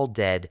they are all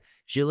dead.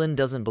 Jilin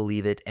doesn't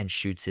believe it and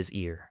shoots his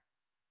ear.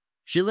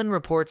 Jilin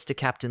reports to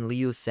Captain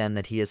Liu Sen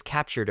that he has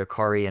captured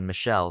Akari and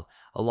Michelle,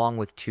 along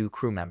with 2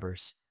 crew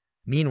members.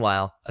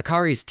 Meanwhile,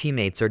 Akari's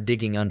teammates are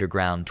digging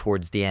underground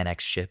towards the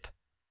annex ship.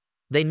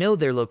 They know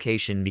their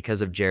location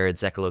because of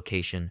Jared's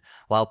echolocation,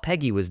 while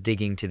Peggy was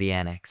digging to the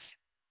annex.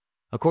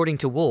 According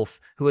to Wolf,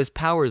 who has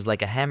powers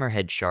like a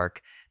hammerhead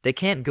shark, they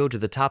can't go to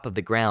the top of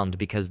the ground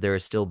because there are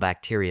still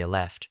bacteria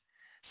left.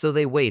 So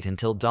they wait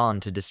until dawn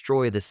to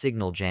destroy the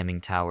signal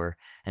jamming tower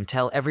and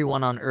tell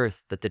everyone on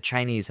Earth that the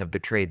Chinese have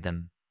betrayed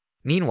them.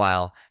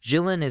 Meanwhile,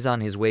 Jilin is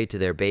on his way to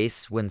their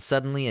base when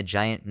suddenly a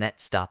giant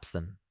net stops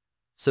them.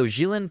 So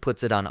Jilin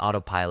puts it on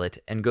autopilot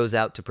and goes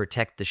out to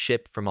protect the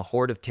ship from a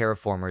horde of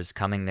terraformers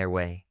coming their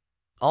way.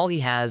 All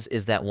he has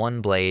is that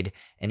one blade,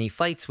 and he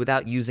fights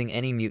without using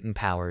any mutant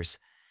powers.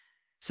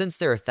 Since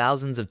there are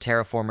thousands of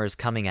terraformers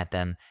coming at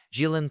them,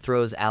 Jilin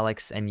throws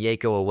Alex and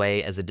Yako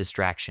away as a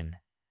distraction.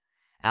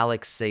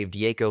 Alex saved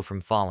Yako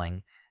from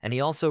falling, and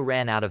he also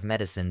ran out of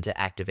medicine to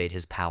activate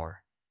his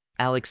power.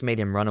 Alex made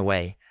him run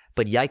away,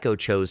 but Yako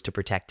chose to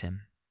protect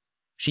him.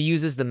 She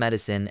uses the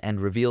medicine and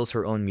reveals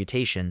her own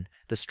mutation,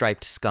 the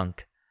striped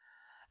skunk.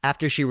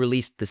 After she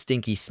released the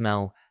stinky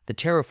smell, the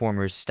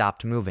terraformers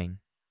stopped moving.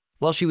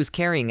 While she was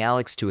carrying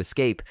Alex to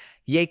escape,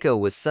 Yako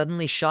was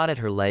suddenly shot at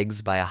her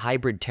legs by a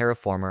hybrid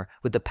terraformer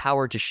with the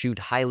power to shoot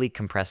highly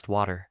compressed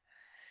water.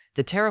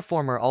 The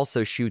terraformer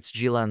also shoots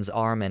Jilin's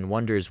arm and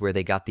wonders where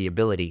they got the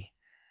ability.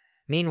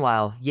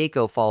 Meanwhile,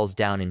 Yako falls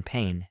down in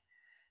pain.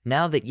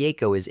 Now that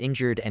Yako is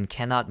injured and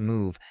cannot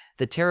move,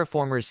 the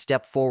terraformers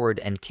step forward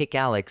and kick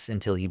Alex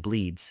until he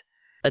bleeds.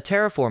 A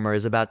terraformer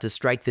is about to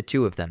strike the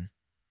two of them.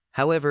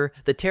 However,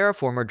 the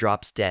terraformer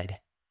drops dead.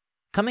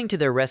 Coming to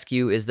their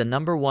rescue is the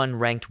 #1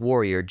 ranked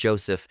warrior,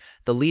 Joseph,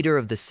 the leader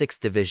of the 6th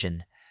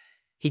Division.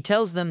 He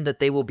tells them that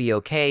they will be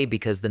okay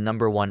because the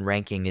 #1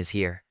 ranking is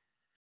here.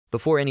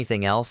 Before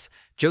anything else,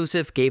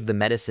 Joseph gave the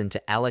medicine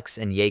to Alex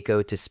and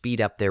Yako to speed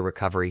up their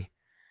recovery.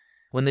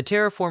 When the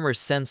terraformers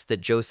sensed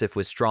that Joseph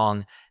was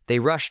strong, they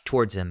rushed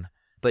towards him,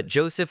 but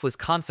Joseph was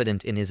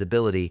confident in his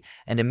ability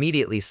and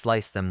immediately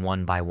sliced them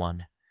one by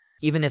one.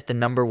 Even if the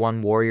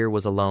 #1 warrior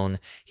was alone,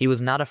 he was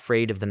not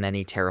afraid of the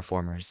many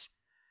terraformers.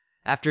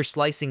 After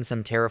slicing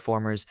some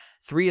terraformers,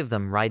 3 of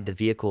them ride the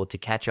vehicle to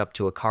catch up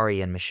to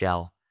Akari and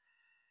Michelle.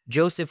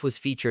 Joseph was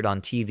featured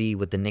on TV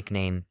with the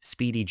nickname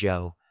Speedy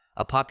Joe,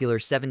 a popular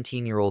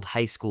 17-year-old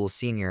high school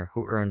senior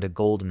who earned a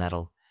gold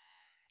medal.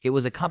 It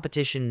was a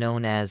competition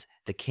known as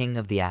the King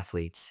of the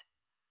Athletes.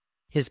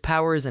 His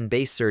powers and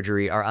base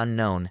surgery are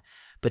unknown,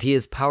 but he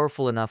is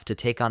powerful enough to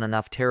take on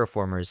enough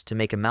terraformers to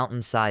make a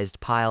mountain-sized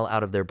pile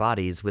out of their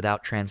bodies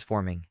without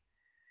transforming.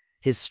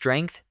 His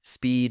strength,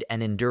 speed,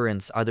 and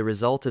endurance are the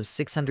result of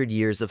 600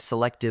 years of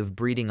selective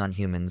breeding on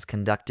humans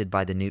conducted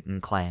by the Newton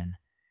clan.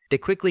 They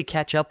quickly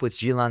catch up with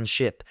Gilan's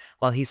ship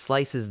while he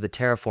slices the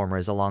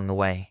terraformers along the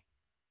way.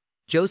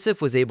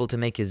 Joseph was able to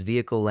make his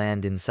vehicle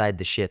land inside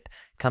the ship,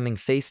 coming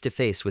face to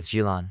face with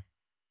Gilan.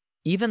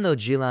 Even though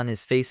Gilan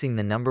is facing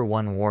the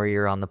 #1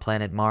 warrior on the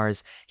planet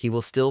Mars, he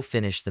will still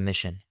finish the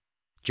mission.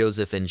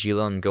 Joseph and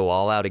Gilan go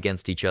all out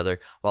against each other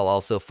while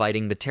also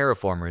fighting the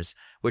terraformers,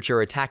 which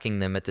are attacking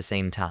them at the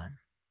same time.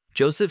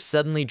 Joseph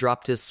suddenly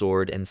dropped his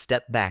sword and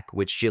stepped back,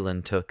 which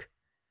Gilan took.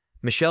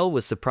 Michelle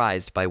was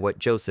surprised by what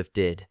Joseph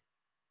did.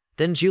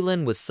 Then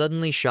Gilan was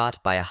suddenly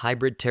shot by a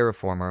hybrid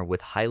terraformer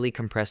with highly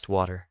compressed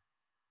water.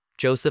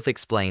 Joseph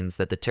explains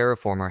that the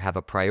terraformer have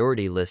a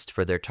priority list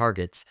for their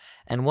targets,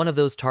 and one of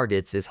those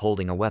targets is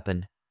holding a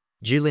weapon.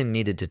 Gilan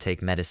needed to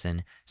take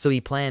medicine, so he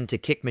planned to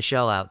kick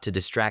Michelle out to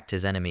distract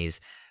his enemies,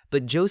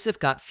 but Joseph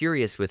got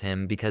furious with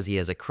him because he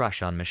has a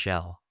crush on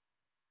Michelle.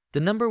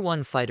 The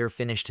 #1 fighter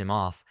finished him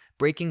off,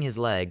 breaking his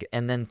leg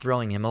and then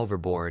throwing him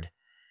overboard.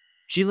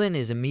 Gilan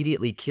is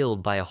immediately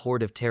killed by a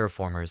horde of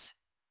terraformers.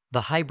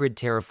 The hybrid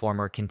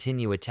terraformer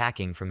continue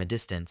attacking from a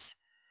distance.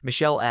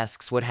 Michelle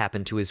asks what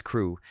happened to his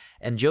crew,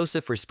 and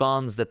Joseph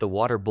responds that the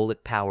water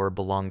bullet power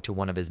belonged to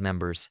one of his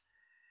members.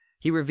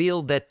 He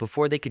revealed that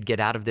before they could get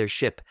out of their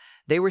ship,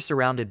 they were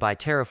surrounded by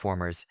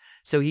terraformers,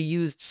 so he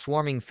used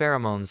swarming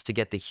pheromones to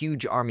get the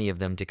huge army of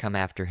them to come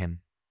after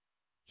him.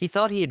 He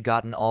thought he had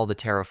gotten all the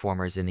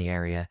terraformers in the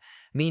area,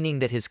 meaning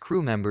that his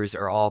crew members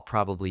are all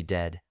probably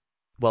dead.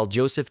 While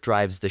Joseph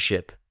drives the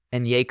ship,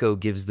 and Yako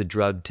gives the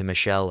drug to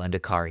Michelle and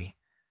Akari.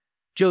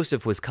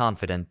 Joseph was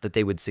confident that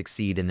they would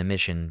succeed in the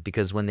mission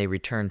because when they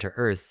returned to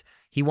Earth,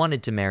 he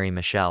wanted to marry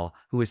Michelle,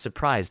 who was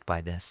surprised by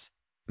this.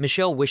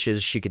 Michelle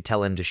wishes she could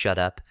tell him to shut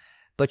up,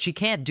 but she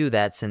can't do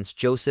that since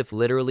Joseph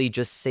literally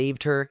just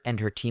saved her and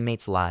her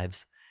teammates'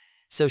 lives,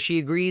 so she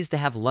agrees to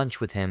have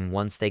lunch with him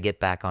once they get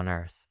back on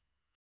Earth.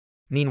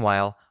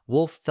 Meanwhile,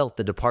 Wolf felt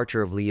the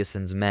departure of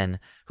Liusen's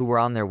men, who were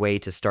on their way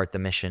to start the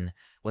mission,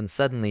 when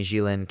suddenly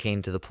Gilan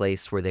came to the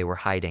place where they were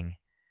hiding.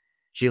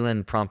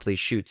 Gilan promptly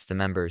shoots the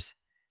members,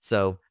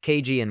 so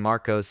KG and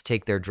Marcos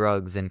take their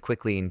drugs and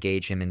quickly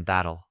engage him in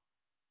battle.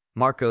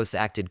 Marcos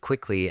acted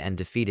quickly and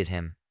defeated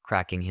him,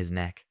 cracking his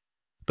neck.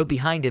 But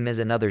behind him is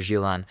another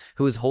Gilan,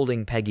 who is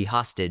holding Peggy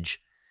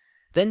hostage.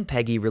 Then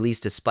Peggy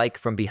released a spike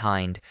from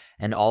behind,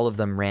 and all of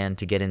them ran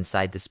to get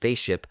inside the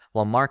spaceship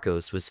while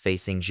Marcos was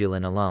facing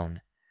Gilan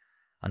alone.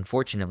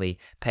 Unfortunately,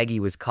 Peggy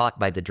was caught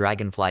by the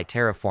dragonfly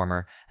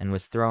terraformer and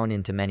was thrown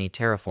into many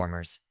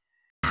terraformers.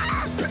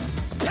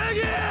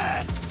 Peggy!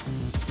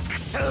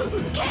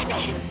 ケイジ、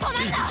止ま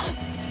ん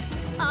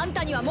な！あん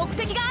たには目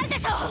的があるで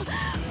しょ！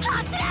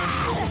走れ！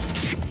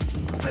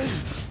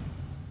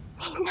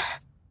みんな、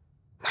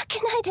負け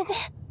ないで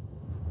ね。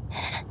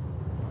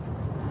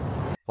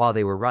While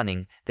they were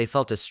running, they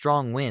felt a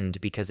strong wind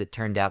because it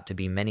turned out to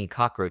be many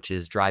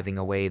cockroaches driving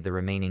away the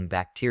remaining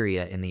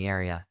bacteria in the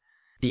area.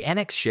 The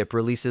Annex ship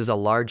releases a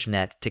large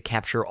net to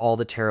capture all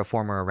the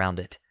terraformer around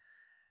it.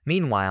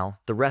 Meanwhile,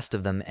 the rest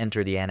of them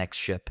enter the Annex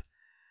ship.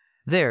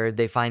 There,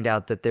 they find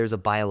out that there's a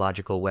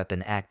biological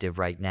weapon active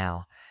right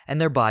now,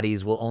 and their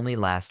bodies will only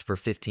last for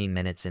 15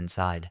 minutes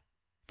inside.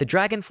 The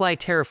dragonfly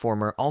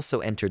terraformer also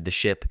entered the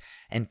ship,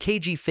 and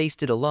KG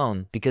faced it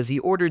alone because he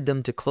ordered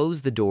them to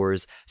close the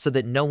doors so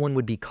that no one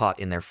would be caught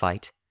in their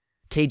fight.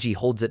 KG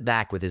holds it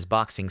back with his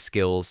boxing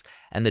skills,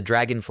 and the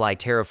dragonfly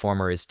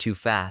terraformer is too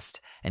fast,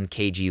 and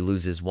KG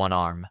loses one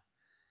arm.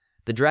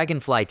 The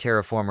dragonfly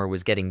terraformer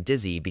was getting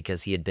dizzy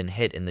because he had been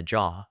hit in the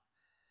jaw.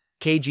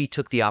 KG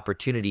took the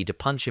opportunity to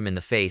punch him in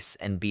the face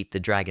and beat the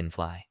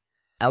dragonfly.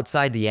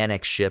 Outside the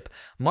Annex ship,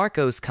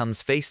 Marcos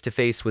comes face to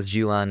face with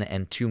Gilan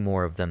and two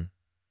more of them.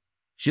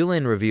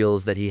 Gilan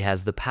reveals that he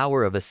has the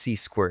power of a sea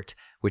squirt,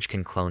 which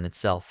can clone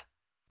itself.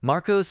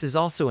 Marcos is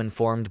also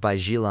informed by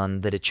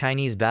Gilan that a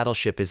Chinese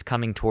battleship is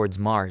coming towards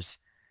Mars.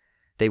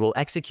 They will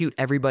execute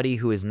everybody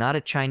who is not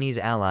a Chinese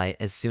ally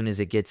as soon as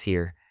it gets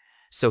here,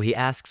 so he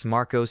asks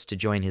Marcos to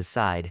join his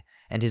side,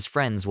 and his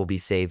friends will be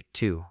saved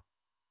too.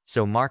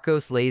 So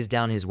Marcos lays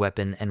down his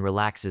weapon and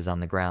relaxes on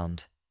the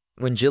ground.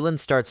 When Gilan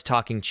starts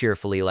talking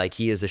cheerfully like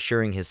he is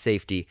assuring his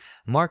safety,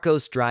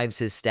 Marcos drives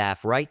his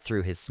staff right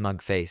through his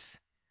smug face.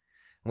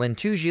 When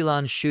two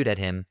Gilans shoot at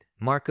him,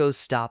 Marcos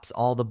stops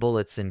all the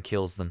bullets and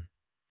kills them.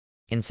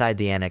 Inside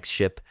the Annex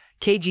ship,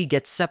 KG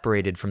gets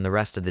separated from the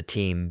rest of the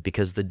team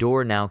because the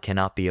door now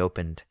cannot be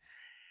opened.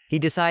 He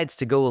decides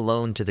to go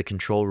alone to the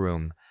control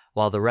room,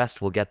 while the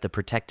rest will get the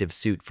protective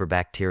suit for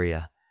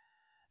bacteria.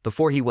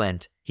 Before he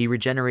went, he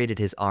regenerated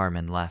his arm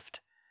and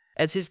left.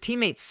 As his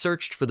teammates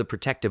searched for the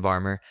protective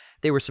armor,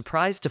 they were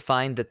surprised to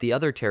find that the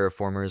other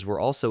terraformers were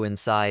also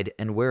inside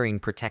and wearing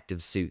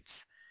protective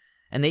suits.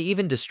 And they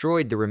even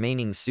destroyed the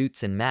remaining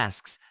suits and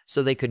masks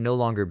so they could no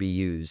longer be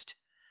used.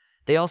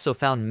 They also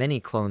found many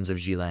clones of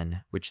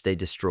Gilan, which they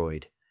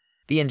destroyed.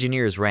 The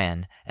engineers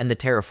ran, and the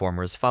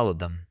terraformers followed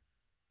them.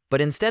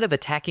 But instead of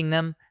attacking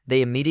them,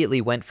 they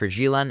immediately went for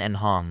Jilan and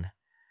Hong.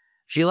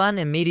 Jilan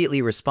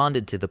immediately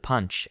responded to the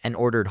punch and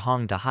ordered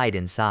Hong to hide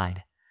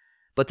inside.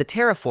 But the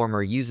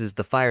terraformer uses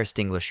the fire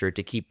extinguisher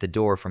to keep the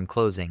door from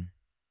closing.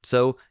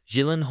 So,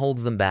 Jilan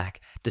holds them back,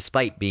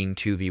 despite being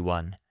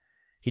 2v1.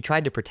 He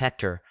tried to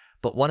protect her,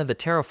 but one of the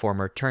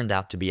terraformer turned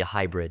out to be a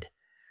hybrid.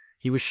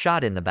 He was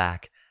shot in the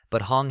back,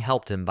 but Hong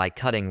helped him by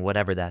cutting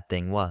whatever that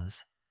thing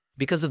was.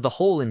 Because of the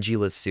hole in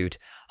Jila's suit,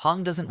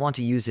 Hong doesn't want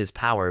to use his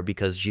power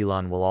because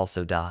Jilan will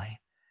also die.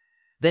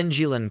 Then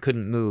Jilan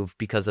couldn't move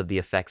because of the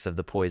effects of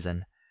the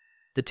poison.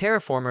 The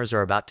terraformers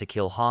are about to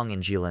kill Hong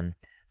and Jilan,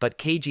 but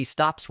Keiji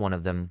stops one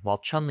of them while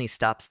Chun-Li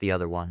stops the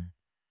other one.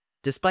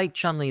 Despite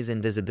Chun-Li's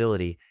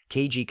invisibility,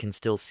 Keiji can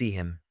still see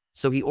him,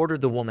 so he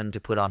ordered the woman to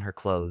put on her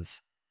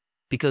clothes.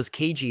 Because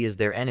Keiji is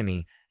their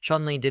enemy,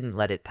 Chun-Li didn't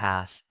let it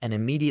pass and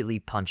immediately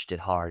punched it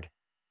hard.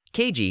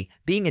 Keiji,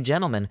 being a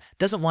gentleman,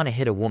 doesn't want to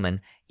hit a woman,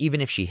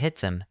 even if she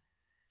hits him.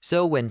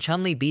 So when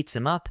Chun-Li beats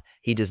him up,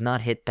 he does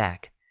not hit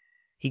back.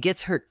 He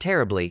gets hurt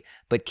terribly,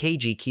 but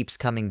Keiji keeps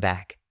coming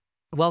back.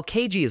 While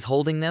Keiji is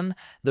holding them,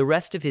 the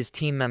rest of his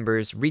team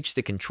members reach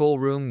the control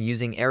room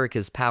using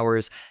Erika's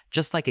powers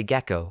just like a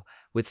gecko,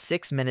 with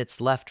 6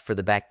 minutes left for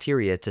the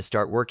bacteria to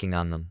start working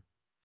on them.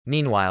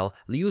 Meanwhile,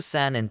 Liu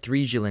San and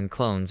 3 Jilan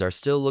clones are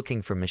still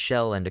looking for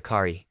Michelle and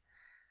Akari.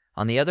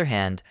 On the other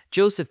hand,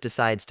 Joseph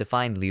decides to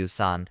find Liu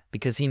San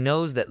because he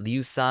knows that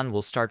Liu San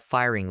will start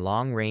firing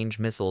long-range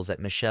missiles at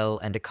Michelle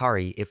and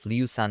Akari if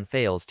Liu San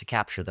fails to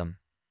capture them.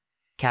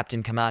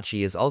 Captain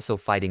Kamachi is also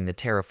fighting the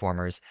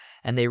terraformers,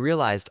 and they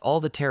realized all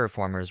the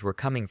terraformers were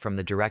coming from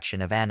the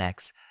direction of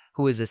Annex,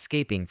 who is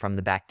escaping from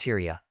the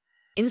bacteria.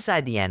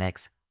 Inside the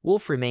Annex,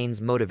 Wolf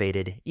remains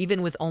motivated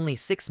even with only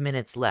 6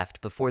 minutes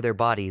left before their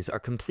bodies are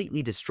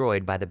completely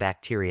destroyed by the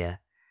bacteria.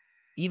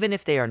 Even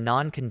if they are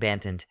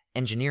non-combatant,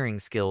 engineering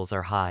skills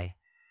are high.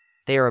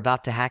 They are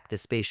about to hack the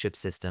spaceship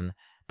system,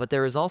 but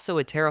there is also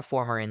a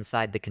terraformer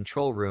inside the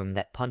control room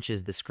that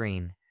punches the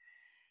screen.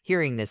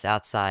 Hearing this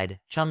outside,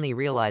 Chun-Li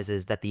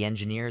realizes that the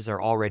engineers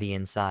are already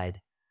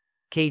inside.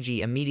 Keiji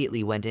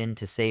immediately went in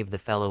to save the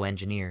fellow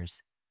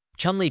engineers.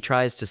 Chun-Li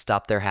tries to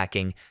stop their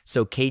hacking,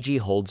 so Keiji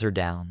holds her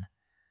down.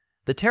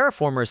 The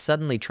terraformer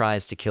suddenly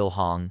tries to kill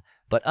Hong,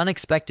 but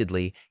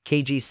unexpectedly,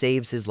 Keiji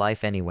saves his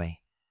life anyway.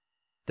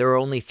 There are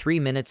only 3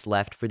 minutes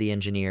left for the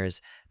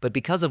engineers, but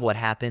because of what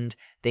happened,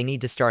 they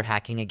need to start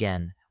hacking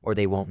again, or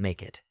they won't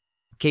make it.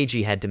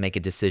 Keiji had to make a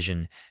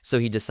decision, so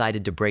he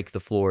decided to break the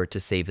floor to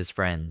save his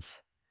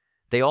friends.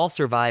 They all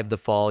survive the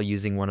fall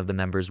using one of the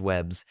members'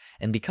 webs,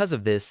 and because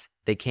of this,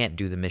 they can't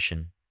do the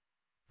mission.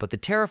 But the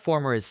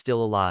terraformer is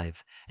still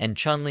alive, and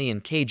Chun-Li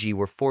and Keiji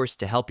were forced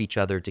to help each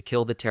other to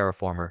kill the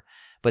terraformer,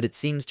 but it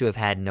seems to have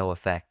had no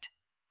effect.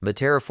 The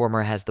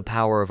terraformer has the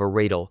power of a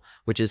radal,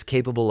 which is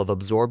capable of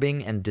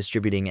absorbing and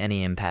distributing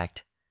any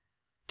impact.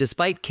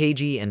 Despite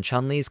Keiji and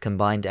Chun-Li's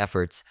combined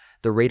efforts,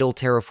 the radal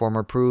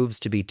terraformer proves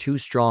to be too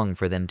strong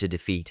for them to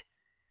defeat.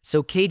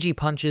 So Keiji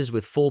punches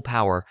with full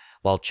power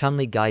while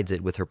Chun-Li guides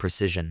it with her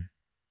precision.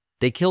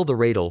 They kill the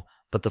radal,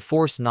 but the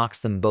force knocks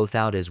them both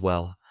out as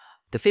well.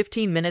 The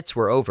 15 minutes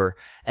were over,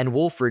 and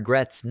Wolf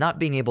regrets not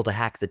being able to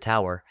hack the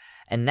tower,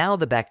 and now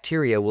the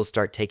bacteria will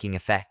start taking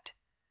effect.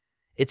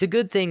 It's a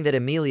good thing that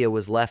Amelia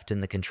was left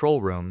in the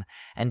control room,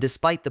 and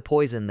despite the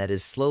poison that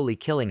is slowly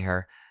killing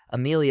her,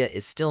 Amelia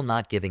is still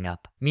not giving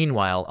up.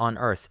 Meanwhile, on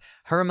Earth,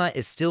 Herma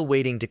is still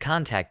waiting to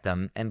contact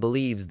them and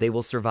believes they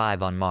will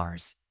survive on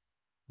Mars.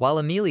 While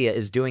Amelia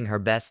is doing her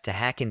best to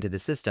hack into the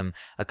system,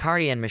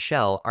 Akari and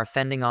Michelle are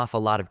fending off a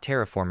lot of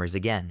terraformers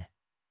again.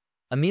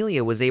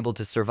 Amelia was able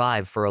to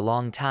survive for a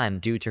long time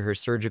due to her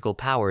surgical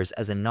powers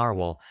as a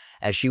narwhal,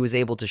 as she was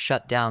able to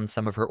shut down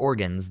some of her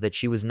organs that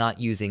she was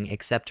not using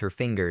except her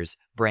fingers,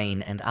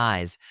 brain, and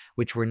eyes,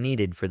 which were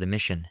needed for the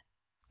mission.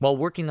 While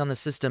working on the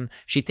system,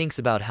 she thinks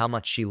about how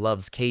much she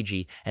loves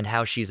Keiji and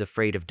how she's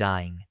afraid of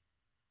dying.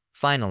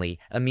 Finally,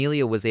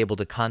 Amelia was able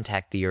to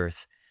contact the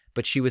Earth,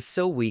 but she was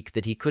so weak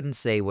that he couldn't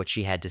say what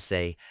she had to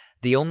say.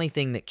 The only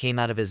thing that came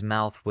out of his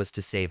mouth was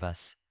to save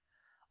us.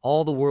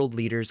 All the world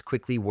leaders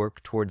quickly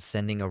worked towards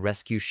sending a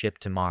rescue ship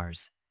to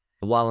Mars.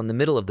 While in the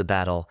middle of the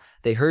battle,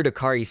 they heard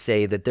Akari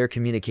say that their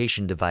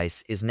communication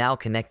device is now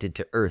connected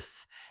to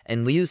Earth,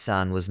 and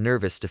Liu-san was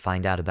nervous to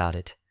find out about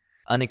it.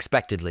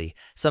 Unexpectedly,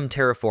 some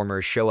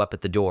terraformers show up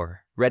at the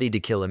door, ready to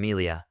kill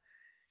Amelia.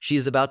 She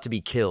is about to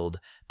be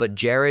killed, but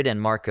Jared and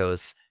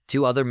Marcos,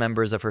 2 other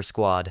members of her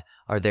squad,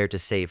 are there to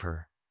save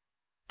her.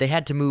 They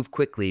had to move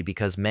quickly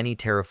because many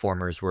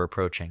terraformers were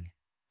approaching.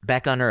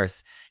 Back on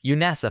Earth,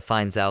 UNASA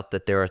finds out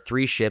that there are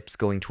 3 ships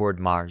going toward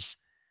Mars.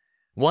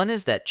 One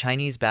is that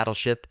Chinese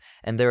battleship,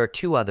 and there are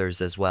 2 others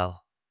as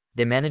well.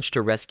 They managed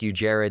to rescue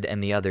Jared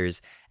and the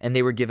others, and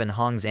they were given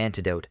Hong's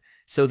antidote,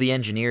 so the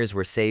engineers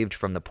were saved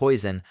from the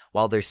poison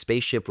while their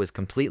spaceship was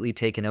completely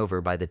taken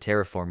over by the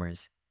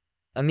terraformers.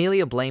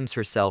 Amelia blames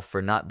herself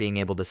for not being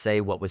able to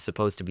say what was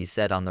supposed to be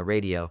said on the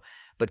radio,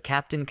 but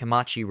Captain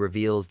Kamachi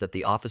reveals that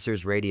the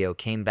officer's radio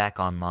came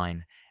back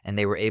online, and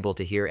they were able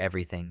to hear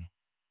everything.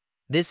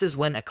 This is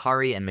when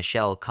Akari and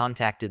Michelle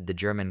contacted the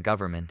German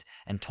government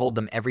and told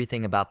them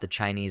everything about the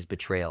Chinese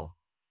betrayal.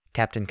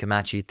 Captain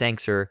Komachi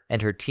thanks her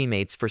and her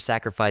teammates for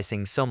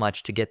sacrificing so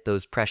much to get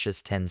those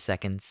precious 10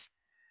 seconds.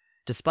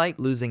 Despite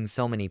losing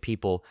so many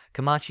people,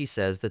 Komachi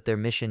says that their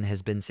mission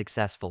has been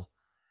successful.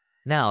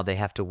 Now they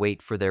have to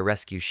wait for their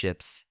rescue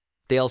ships.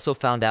 They also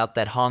found out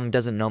that Hong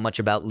doesn't know much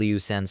about Liu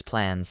San's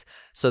plans,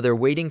 so they're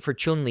waiting for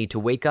Chun-Li to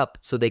wake up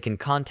so they can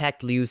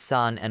contact Liu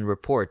San and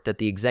report that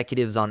the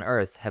executives on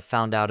Earth have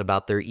found out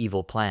about their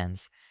evil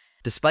plans.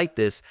 Despite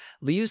this,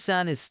 Liu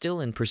San is still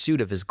in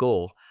pursuit of his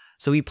goal,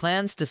 so he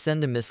plans to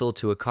send a missile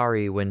to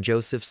Akari when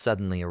Joseph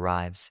suddenly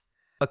arrives.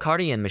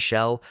 Akari and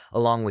Michelle,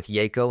 along with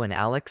Yeiko and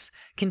Alex,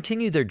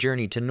 continue their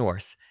journey to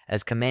North,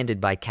 as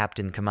commanded by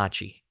Captain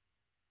Komachi.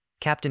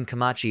 Captain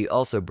Komachi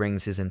also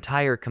brings his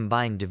entire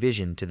combined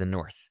division to the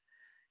north.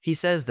 He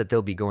says that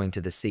they'll be going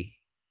to the sea.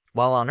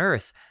 While on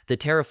Earth, the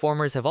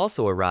terraformers have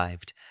also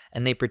arrived,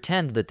 and they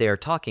pretend that they are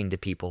talking to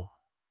people.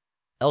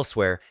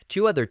 Elsewhere,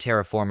 2 other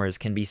terraformers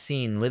can be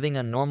seen living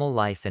a normal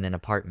life in an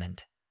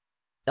apartment.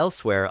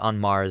 Elsewhere, on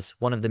Mars,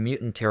 one of the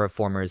mutant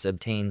terraformers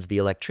obtains the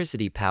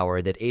electricity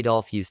power that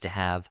Adolf used to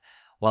have,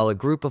 while a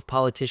group of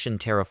politician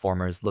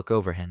terraformers look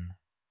over him.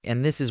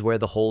 And this is where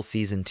the whole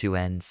Season 2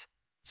 ends.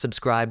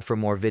 Subscribe for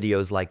more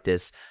videos like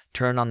this,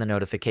 turn on the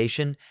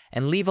notification,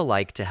 and leave a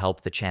like to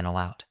help the channel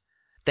out.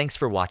 Thanks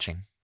for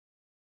watching.